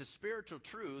realize it's a spiritual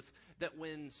truth that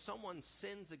when someone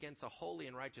sins against a holy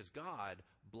and righteous God,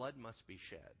 blood must be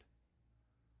shed.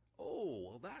 Oh,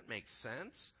 well, that makes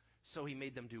sense. So he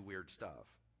made them do weird stuff.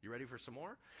 You ready for some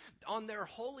more? On their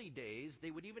holy days,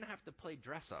 they would even have to play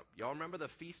dress up. Y'all remember the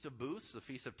Feast of Booths, the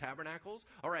Feast of Tabernacles?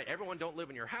 All right, everyone don't live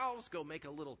in your house. Go make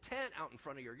a little tent out in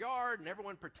front of your yard, and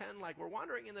everyone pretend like we're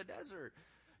wandering in the desert.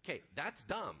 Okay, that's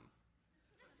dumb.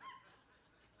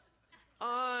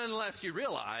 Unless you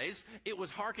realize it was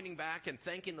hearkening back and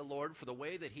thanking the Lord for the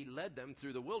way that he led them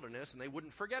through the wilderness, and they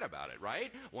wouldn't forget about it,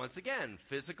 right? Once again,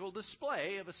 physical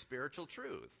display of a spiritual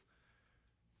truth.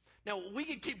 Now, we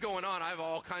could keep going on. I have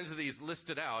all kinds of these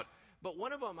listed out. But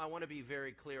one of them I want to be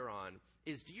very clear on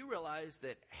is, do you realize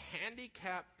that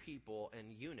handicapped people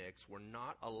and eunuchs were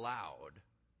not allowed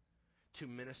to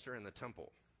minister in the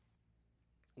temple?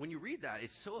 When you read that,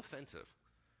 it's so offensive.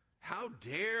 How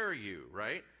dare you,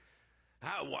 right?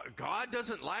 God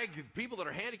doesn't like people that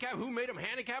are handicapped. Who made them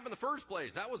handicapped in the first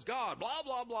place? That was God. Blah,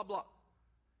 blah, blah, blah.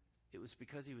 It was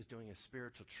because he was doing a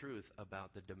spiritual truth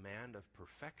about the demand of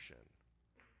perfection.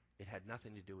 It had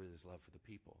nothing to do with his love for the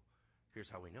people. Here's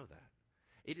how we know that.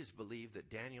 It is believed that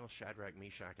Daniel, Shadrach,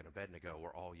 Meshach, and Abednego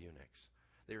were all eunuchs.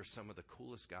 They are some of the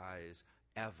coolest guys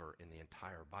ever in the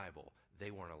entire Bible.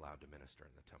 They weren't allowed to minister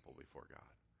in the temple before God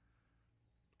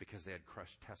because they had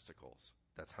crushed testicles.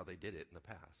 That's how they did it in the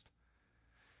past.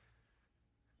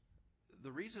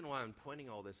 The reason why I'm pointing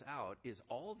all this out is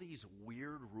all these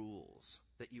weird rules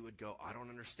that you would go, I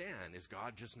don't understand. Is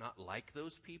God just not like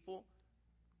those people?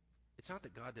 It's not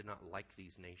that God did not like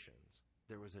these nations.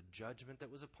 There was a judgment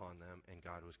that was upon them, and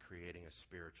God was creating a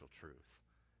spiritual truth.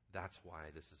 That's why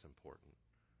this is important.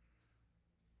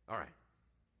 All right.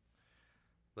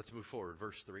 Let's move forward.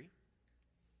 Verse 3.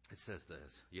 It says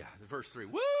this. Yeah, verse 3.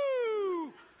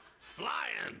 Woo!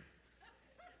 Flying!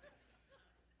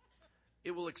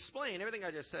 It will explain, everything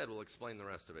I just said will explain the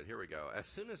rest of it. Here we go. As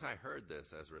soon as I heard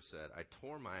this, Ezra said, I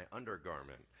tore my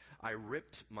undergarment. I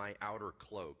ripped my outer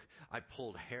cloak. I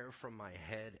pulled hair from my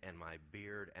head and my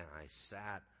beard, and I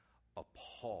sat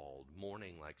appalled,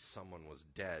 mourning like someone was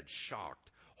dead, shocked,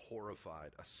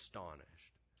 horrified, astonished.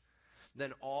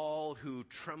 Then all who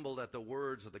trembled at the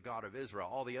words of the God of Israel,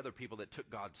 all the other people that took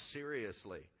God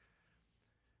seriously,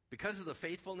 because of the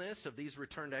faithfulness of these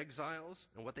returned exiles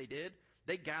and what they did,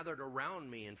 they gathered around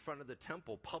me in front of the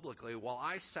temple publicly while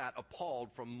I sat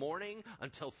appalled from morning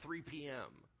until 3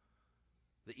 p.m.,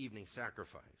 the evening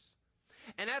sacrifice.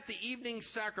 And at the evening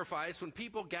sacrifice, when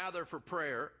people gather for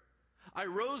prayer, I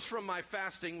rose from my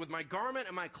fasting with my garment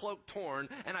and my cloak torn,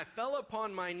 and I fell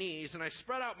upon my knees, and I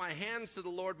spread out my hands to the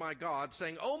Lord my God,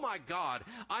 saying, Oh my God,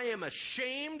 I am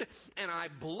ashamed, and I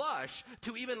blush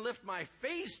to even lift my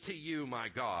face to you, my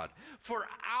God, for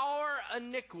our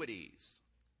iniquities.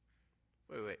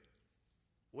 Wait.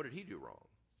 What did he do wrong?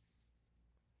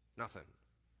 Nothing.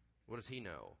 What does he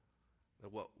know?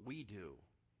 That what we do,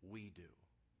 we do.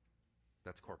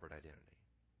 That's corporate identity.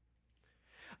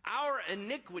 Our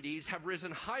iniquities have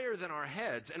risen higher than our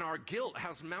heads, and our guilt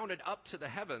has mounted up to the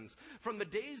heavens. From the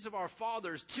days of our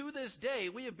fathers to this day,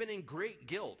 we have been in great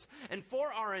guilt. And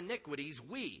for our iniquities,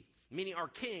 we, meaning our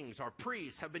kings, our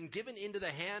priests, have been given into the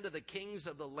hand of the kings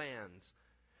of the lands,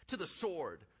 to the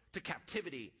sword, to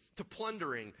captivity, to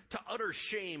plundering, to utter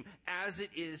shame, as it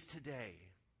is today.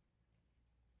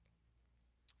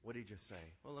 What did he just say?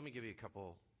 Well, let me give you a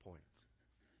couple points.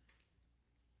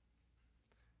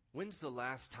 When's the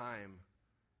last time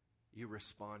you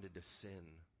responded to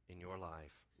sin in your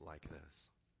life like this?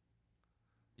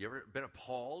 You ever been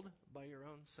appalled by your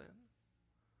own sin?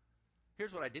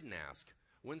 Here's what I didn't ask.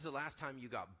 When's the last time you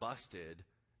got busted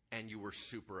and you were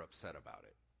super upset about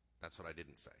it? That's what I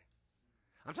didn't say.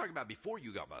 I'm talking about before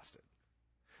you got busted.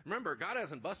 Remember, God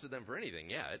hasn't busted them for anything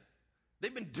yet.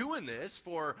 They've been doing this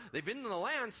they've been in the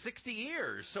land 60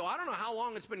 years. So I don't know how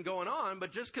long it's been going on,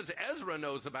 but just because Ezra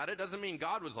knows about it doesn't mean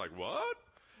God was like, what?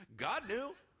 God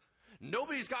knew.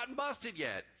 Nobody's gotten busted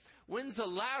yet. When's the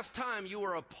last time you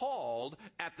were appalled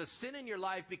at the sin in your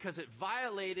life because it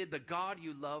violated the God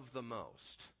you love the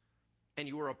most? And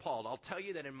you were appalled. I'll tell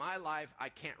you that in my life, I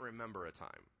can't remember a time.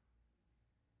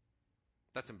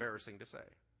 That's embarrassing to say.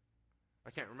 I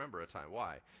can't remember a time.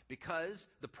 Why? Because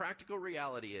the practical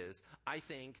reality is, I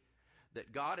think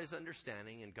that God is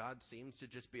understanding and God seems to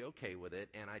just be okay with it,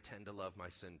 and I tend to love my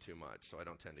sin too much, so I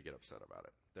don't tend to get upset about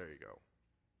it. There you go.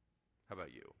 How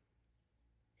about you?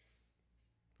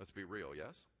 Let's be real,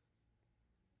 yes?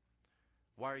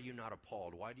 Why are you not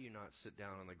appalled? Why do you not sit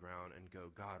down on the ground and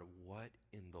go, God, what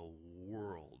in the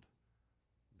world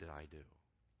did I do?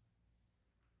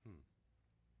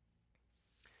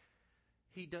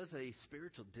 He does a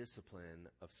spiritual discipline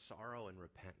of sorrow and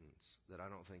repentance that I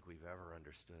don't think we've ever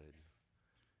understood.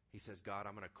 He says, God,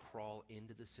 I'm going to crawl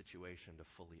into the situation to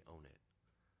fully own it.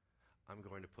 I'm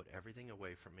going to put everything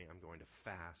away from me. I'm going to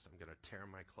fast. I'm going to tear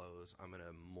my clothes. I'm going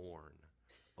to mourn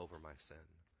over my sin.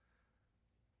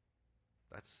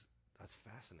 That's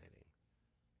fascinating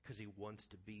because he wants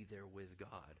to be there with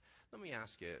God. Let me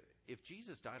ask you, if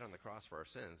Jesus died on the cross for our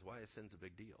sins, why is sin a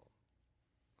big deal?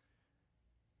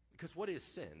 Because what is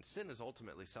sin? Sin is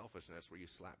ultimately selfishness where you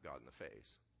slap God in the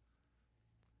face.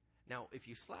 Now, if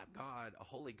you slap God, a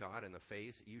holy God, in the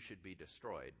face, you should be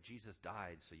destroyed. Jesus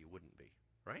died so you wouldn't be,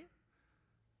 right?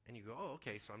 And you go, oh,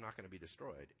 okay, so I'm not going to be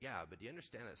destroyed. Yeah, but do you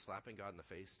understand that slapping God in the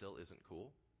face still isn't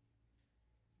cool?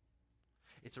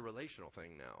 It's a relational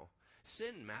thing now.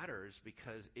 Sin matters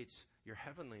because it's your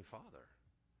heavenly Father.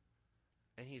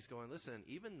 And he's going, listen,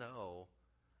 even though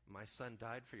my son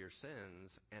died for your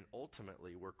sins and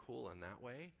ultimately we're cool in that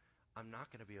way, I'm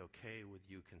not going to be okay with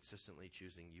you consistently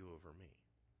choosing you over me.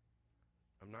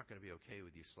 I'm not going to be okay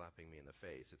with you slapping me in the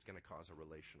face. It's going to cause a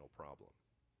relational problem.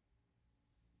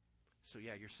 So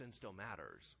yeah, your sin still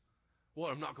matters.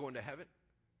 Well, I'm not going to heaven.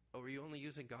 Oh, are you only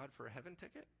using God for a heaven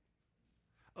ticket?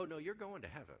 Oh, no, you're going to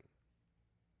heaven.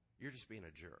 You're just being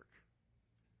a jerk.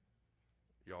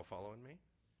 Y'all following me?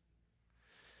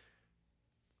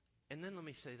 And then let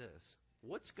me say this.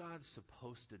 What's God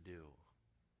supposed to do?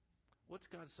 What's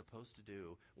God supposed to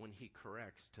do when he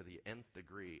corrects to the nth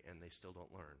degree and they still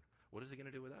don't learn? What is he going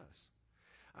to do with us?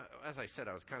 As I said,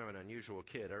 I was kind of an unusual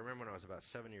kid. I remember when I was about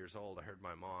 7 years old, I heard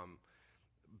my mom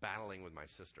battling with my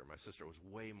sister. My sister was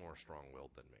way more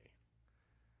strong-willed than me.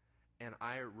 And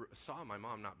I saw my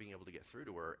mom not being able to get through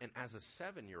to her. And as a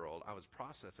 7-year-old, I was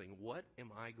processing, what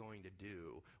am I going to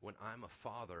do when I'm a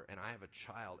father and I have a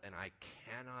child and I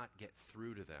cannot get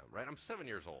through to them, right? I'm 7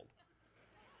 years old.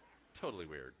 Totally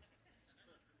weird.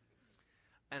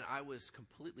 And I was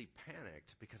completely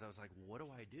panicked because I was like, what do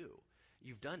I do?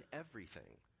 You've done everything.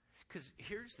 Because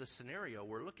here's the scenario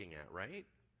we're looking at, right?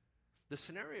 The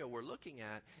scenario we're looking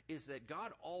at is that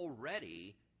God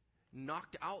already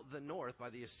knocked out the north by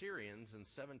the Assyrians in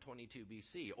 722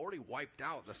 BC, already wiped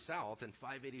out the south in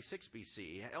 586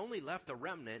 BC, only left a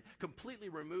remnant, completely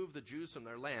removed the Jews from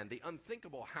their land. The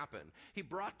unthinkable happened. He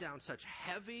brought down such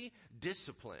heavy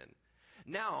discipline.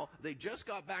 Now, they just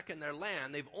got back in their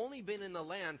land. They've only been in the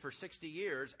land for 60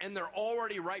 years, and they're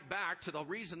already right back to the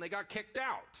reason they got kicked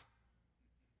out.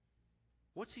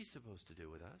 What's he supposed to do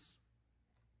with us?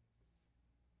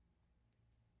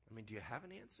 I mean, do you have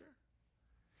an answer?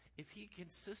 If he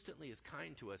consistently is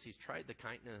kind to us, he's tried the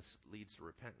kindness leads to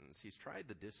repentance. He's tried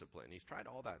the discipline. He's tried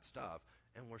all that stuff,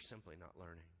 and we're simply not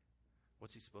learning.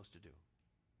 What's he supposed to do?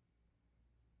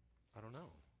 I don't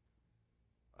know.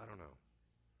 I don't know.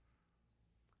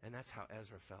 And that's how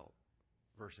Ezra felt.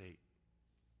 Verse 8.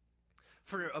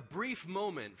 For a brief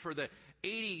moment, for the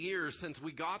 80 years since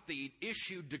we got the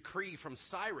issued decree from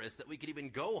Cyrus that we could even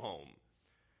go home,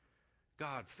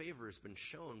 God, favor has been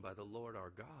shown by the Lord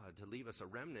our God to leave us a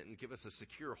remnant and give us a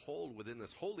secure hold within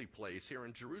this holy place here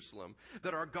in Jerusalem,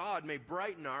 that our God may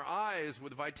brighten our eyes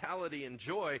with vitality and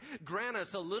joy. Grant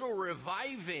us a little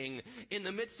reviving in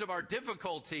the midst of our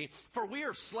difficulty, for we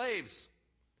are slaves.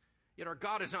 Yet our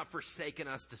God has not forsaken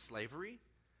us to slavery,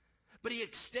 but he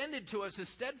extended to us his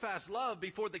steadfast love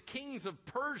before the kings of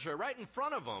Persia, right in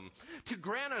front of them, to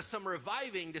grant us some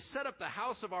reviving, to set up the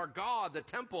house of our God, the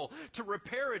temple, to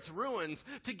repair its ruins,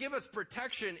 to give us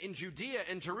protection in Judea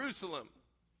and Jerusalem.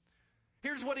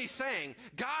 Here's what he's saying.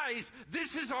 Guys,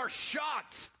 this is our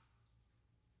shot.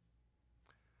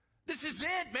 This is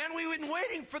it, man. We've been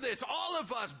waiting for this. All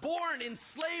of us born in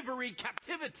slavery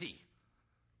captivity.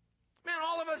 Man,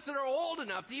 all of us that are old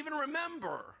enough to even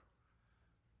remember.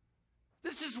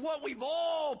 This is what we've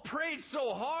all prayed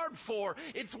so hard for.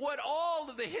 It's what all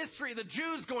of the history of the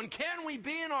Jews going, can we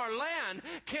be in our land?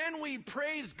 Can we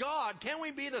praise God? Can we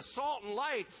be the salt and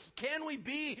light? Can we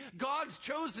be God's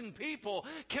chosen people?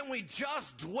 Can we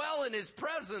just dwell in his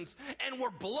presence? And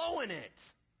we're blowing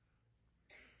it.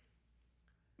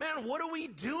 Man, what are we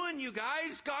doing, you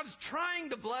guys? God's trying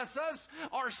to bless us.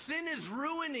 Our sin is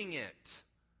ruining it.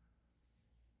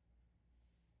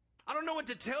 I don't know what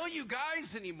to tell you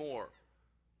guys anymore.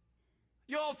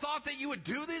 You all thought that you would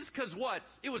do this because what?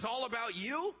 It was all about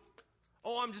you?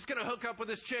 Oh, I'm just going to hook up with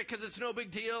this chick because it's no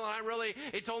big deal, and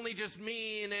it's only just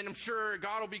me, and I'm sure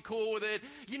God will be cool with it.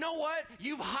 You know what?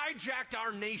 You've hijacked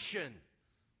our nation.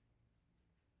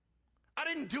 I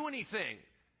didn't do anything,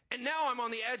 and now I'm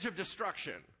on the edge of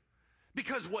destruction.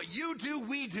 Because what you do,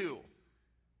 we do.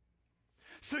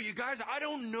 So you guys, I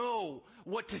don't know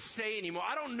what to say anymore.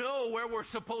 I don't know where we're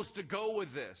supposed to go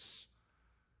with this.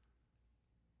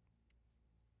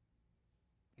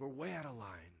 We're way out of line.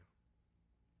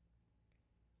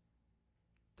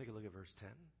 Take a look at verse 10.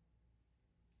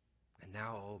 And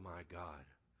now, oh my God,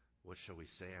 what shall we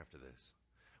say after this?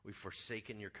 We've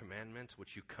forsaken your commandments,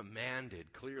 which you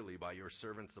commanded clearly by your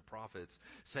servants the prophets,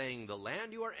 saying, the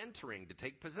land you are entering to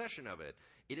take possession of it,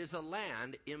 it is a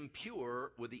land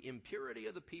impure with the impurity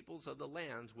of the peoples of the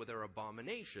lands with their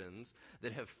abominations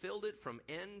that have filled it from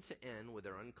end to end with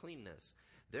their uncleanness.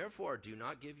 Therefore, do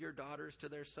not give your daughters to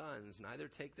their sons, neither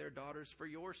take their daughters for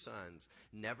your sons.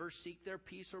 Never seek their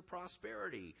peace or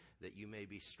prosperity, that you may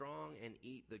be strong and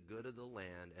eat the good of the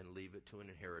land and leave it to an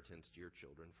inheritance to your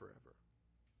children forever.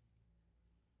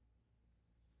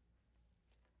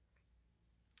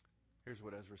 Here's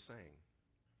what Ezra's saying.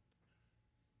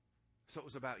 So it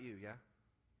was about you, yeah?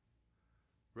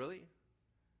 Really?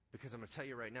 Because I'm going to tell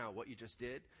you right now, what you just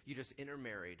did, you just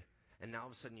intermarried, and now all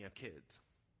of a sudden you have kids.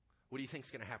 What do you think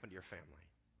is going to happen to your family?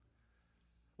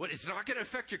 What, it's not going to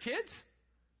affect your kids?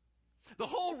 The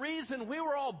whole reason we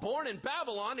were all born in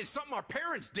Babylon is something our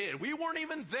parents did. We weren't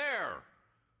even there.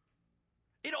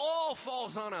 It all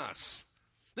falls on us.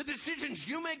 The decisions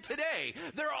you make today,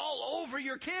 they're all over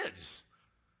your kids.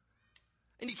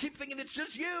 And you keep thinking it's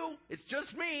just you. It's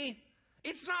just me.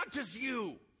 It's not just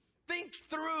you. Think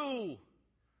through.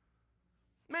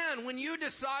 Man, when you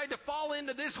decide to fall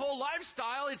into this whole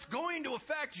lifestyle, it's going to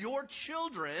affect your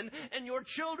children and your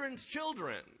children's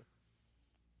children.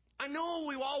 I know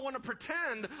we all want to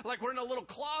pretend like we're in a little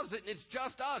closet and it's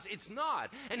just us. It's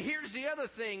not. And here's the other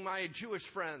thing, my Jewish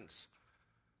friends.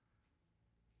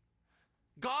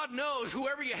 God knows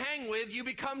whoever you hang with, you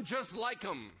become just like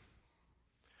them.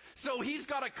 So he's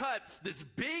got to cut this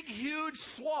big, huge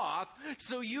swath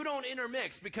so you don't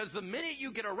intermix, because the minute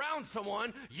you get around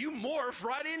someone, you morph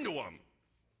right into them.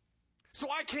 So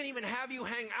I can't even have you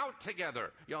hang out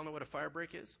together. Y'all know what a fire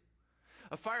break is?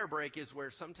 A fire break is where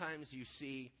sometimes you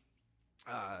see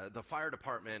the fire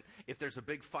department, if there's a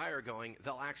big fire going,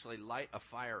 they'll actually light a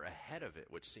fire ahead of it,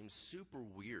 which seems super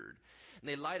weird. And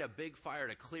they light a big fire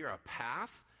to clear a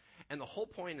path. And the whole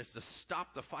point is to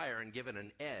stop the fire and give it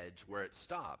an edge where it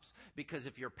stops. Because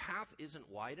if your path isn't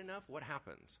wide enough, what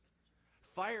happens?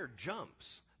 Fire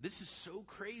jumps. This is so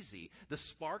crazy. The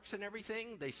sparks and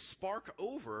everything, they spark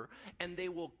over and they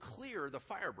will clear the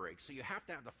fire break. So you have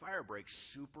to have the fire break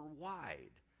super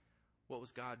wide. What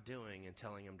was God doing in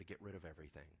telling him to get rid of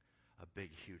everything? A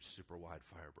big, huge, super wide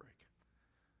fire break.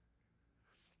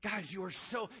 Guys,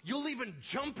 you'll even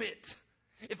jump it.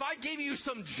 If I gave you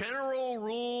some general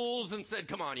rules and said,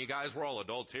 come on, you guys, we're all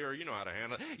adults here, you know how to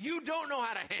handle it. You don't know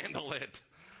how to handle it.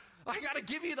 I got to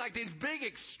give you like these big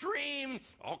extreme,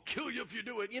 I'll kill you if you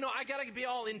do it. I got to be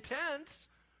all intense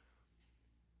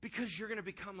because you're going to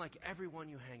become like everyone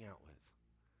you hang out with.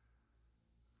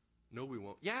 No, we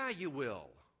won't. Yeah, you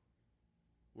will.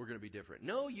 We're going to be different.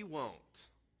 No, you won't.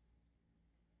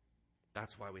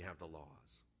 That's why we have the laws.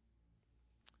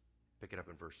 Pick it up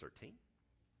in verse 13.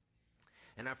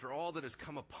 And after all that has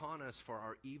come upon us for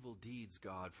our evil deeds,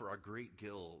 God, for our great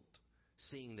guilt,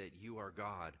 seeing that you are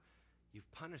God, you've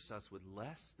punished us with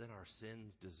less than our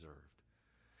sins deserved.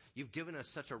 You've given us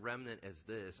such a remnant as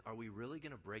this. Are we really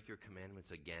going to break your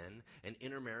commandments again and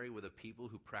intermarry with a people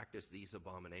who practice these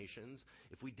abominations?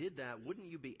 If we did that, wouldn't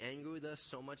you be angry with us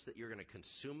so much that you're going to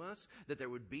consume us, that there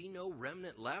would be no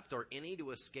remnant left or any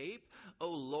to escape? O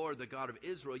Lord, the God of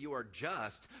Israel, you are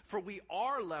just, for we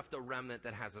are left a remnant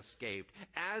that has escaped,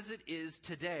 as it is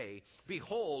today.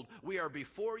 Behold, we are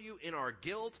before you in our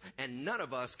guilt, and none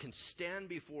of us can stand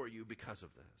before you because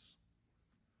of this.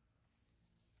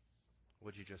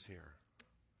 What'd you just hear?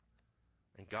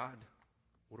 And God,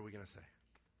 what are we going to say?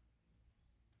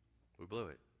 We blew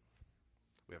it.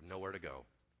 We have nowhere to go.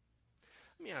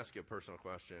 Let me ask you a personal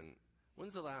question.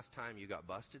 When's the last time you got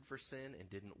busted for sin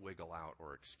and didn't wiggle out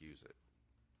or excuse it?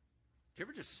 Did you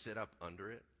ever just sit up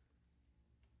under it?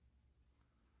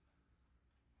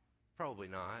 Probably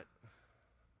not.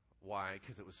 Why?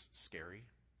 Because it was scary.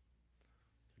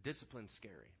 Discipline's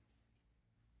scary.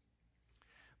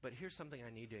 But here's something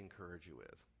I need to encourage you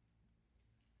with.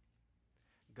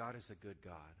 God is a good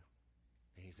God,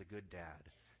 and he's a good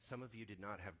dad. Some of you did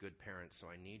not have good parents, so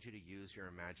I need you to use your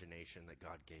imagination that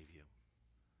God gave you.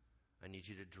 I need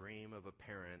you to dream of a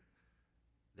parent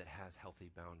that has healthy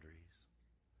boundaries.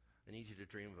 I need you to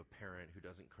dream of a parent who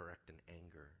doesn't correct in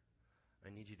anger. I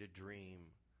need you to dream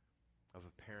of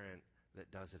a parent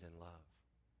that does it in love,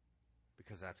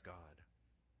 because that's God.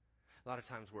 A lot of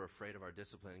times we're afraid of our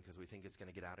discipline because we think it's going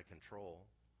to get out of control.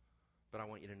 But I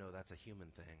want you to know that's a human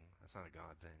thing. That's not a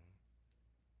God thing.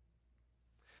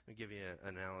 Let me give you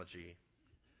an analogy.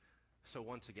 So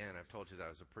once again, I've told you that I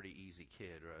was a pretty easy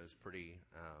kid. Or I was pretty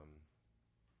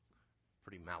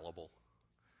malleable.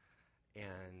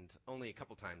 And only a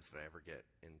couple times did I ever get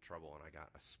in trouble, and I got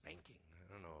a spanking.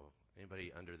 I don't know.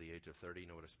 Anybody under the age of 30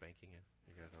 know what a spanking is?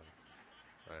 You guys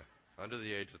know? Under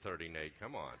the age of 30, Nate,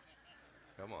 come on.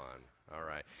 Come on. All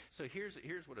right. So here's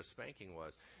what a spanking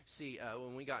was. See,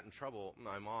 when we got in trouble,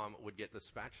 my mom would get the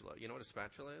spatula. You know what a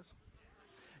spatula is?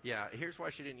 Yeah, here's why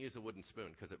she didn't use a wooden spoon,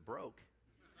 because it broke.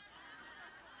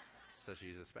 So she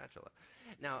used a spatula.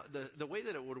 Now, the way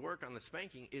that it would work on the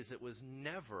spanking is it was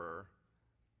never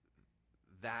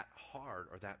that hard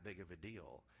or that big of a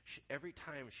deal. Every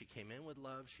time she came in with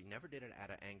love, she never did it out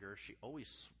of anger. She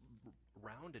always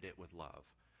rounded it with love.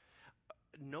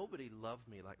 Nobody loved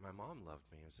me like my mom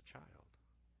loved me as a child.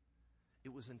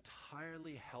 It was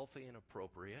entirely healthy and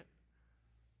appropriate,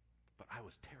 but I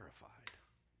was terrified.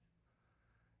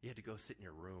 You had to go sit in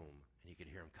your room, and you could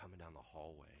hear him coming down the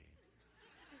hallway.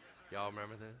 Y'all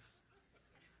remember this?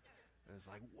 And it's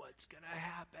like, what's going to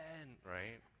happen,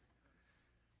 right?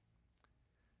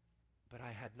 But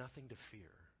I had nothing to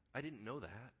fear. I didn't know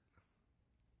that,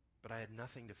 but I had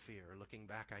nothing to fear. Looking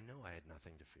back, I know I had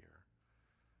nothing to fear,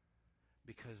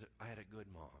 because I had a good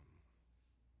mom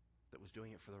that was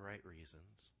doing it for the right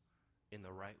reasons, in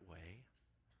the right way,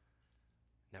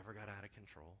 never got out of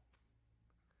control.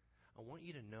 I want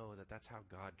you to know that that's how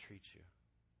God treats you.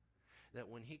 That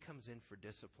when he comes in for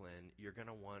discipline, you're going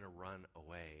to want to run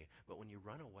away. But when you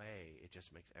run away, it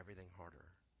just makes everything harder.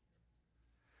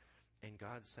 And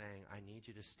God's saying, I need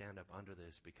you to stand up under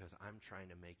this because I'm trying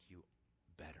to make you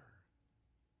better.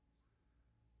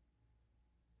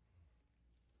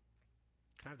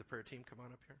 Can I have the prayer team come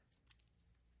on up here?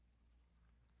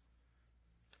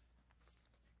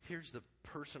 Here's the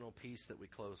personal piece that we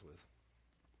close with.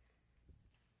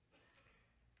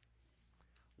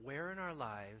 Where in our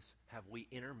lives have we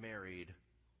intermarried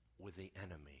with the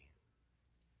enemy?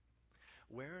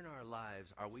 Where in our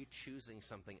lives are we choosing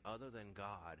something other than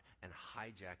God and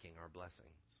hijacking our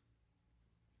blessings?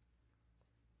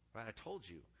 Right, I told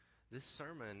you, this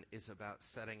sermon is about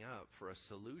setting up for a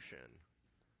solution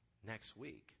next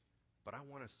week. But I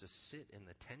want us to sit in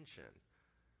the tension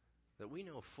that we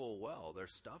know full well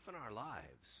there's stuff in our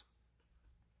lives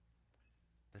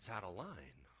that's out of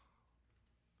line.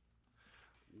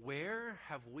 Where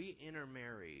have we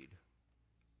intermarried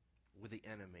with the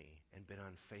enemy and been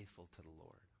unfaithful to the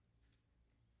Lord?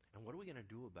 And what are we going to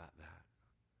do about that?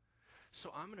 So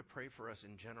I'm going to pray for us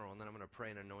in general, and then I'm going to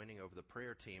pray an anointing over the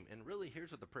prayer team. And really,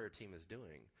 here's what the prayer team is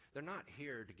doing. They're not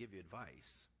here to give you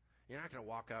advice. You're not going to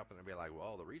walk up and be like,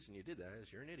 well, the reason you did that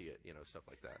is you're an idiot, stuff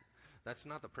like that. That's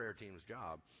not the prayer team's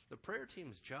job. The prayer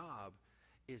team's job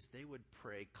is they would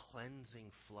pray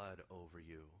cleansing flood over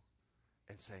you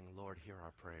and saying, Lord, hear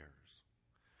our prayers.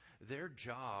 Their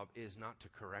job is not to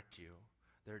correct you.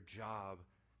 Their job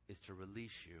is to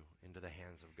release you into the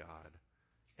hands of God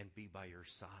and be by your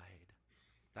side.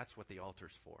 That's what the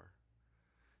altar's for.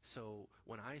 So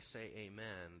when I say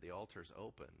amen, the altar's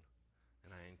open,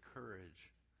 and I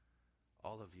encourage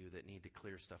all of you that need to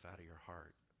clear stuff out of your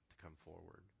heart to come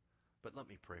forward. But let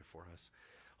me pray for us.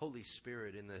 Holy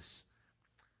Spirit, in this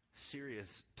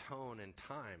serious tone and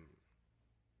time,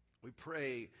 we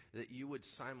pray that you would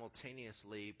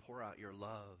simultaneously pour out your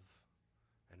love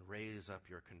and raise up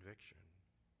your conviction.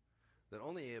 That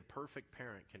only a perfect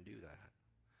parent can do that.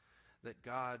 That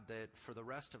God, that for the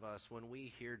rest of us, when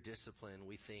we hear discipline,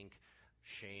 we think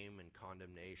shame and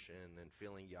condemnation and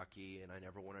feeling yucky and I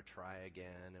never want to try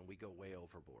again, and we go way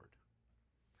overboard.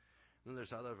 And then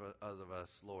there's other of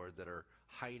us, Lord, that are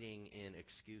hiding in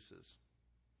excuses,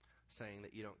 saying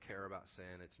that you don't care about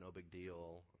sin, it's no big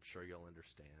deal, I'm sure you'll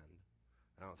understand.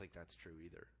 I don't think that's true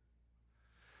either.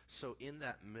 So in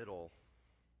that middle,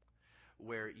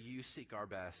 where you seek our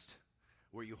best,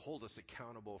 where you hold us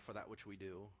accountable for that which we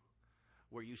do,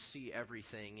 where you see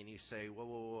everything and you say, whoa,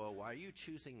 whoa, whoa, why are you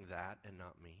choosing that and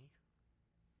not me?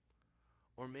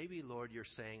 Or maybe, Lord, you're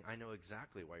saying, I know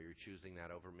exactly why you're choosing that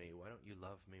over me. Why don't you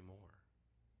love me more?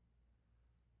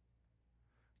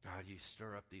 God, you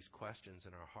stir up these questions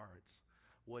in our hearts.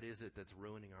 What is it that's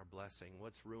ruining our blessing?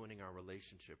 What's ruining our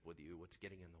relationship with you? What's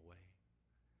getting in the way?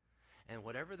 And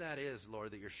whatever that is,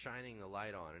 Lord, that you're shining the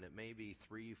light on, and it may be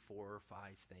 3, 4, 5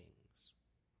 things,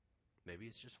 Maybe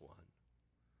it's just one.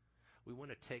 We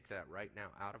want to take that right now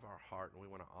out of our heart, and we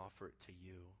want to offer it to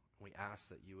you. We ask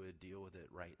that you would deal with it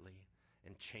rightly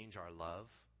and change our love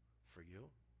for you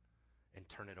and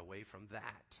turn it away from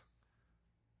that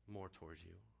more towards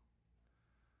you.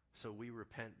 So we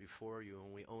repent before you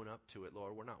and we own up to it,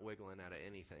 Lord. We're not wiggling out of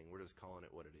anything. We're just calling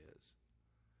it what it is.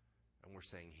 And we're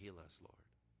saying, heal us, Lord.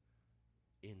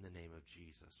 In the name of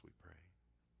Jesus, we pray.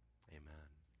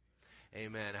 Amen.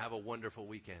 Amen. Have a wonderful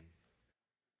weekend.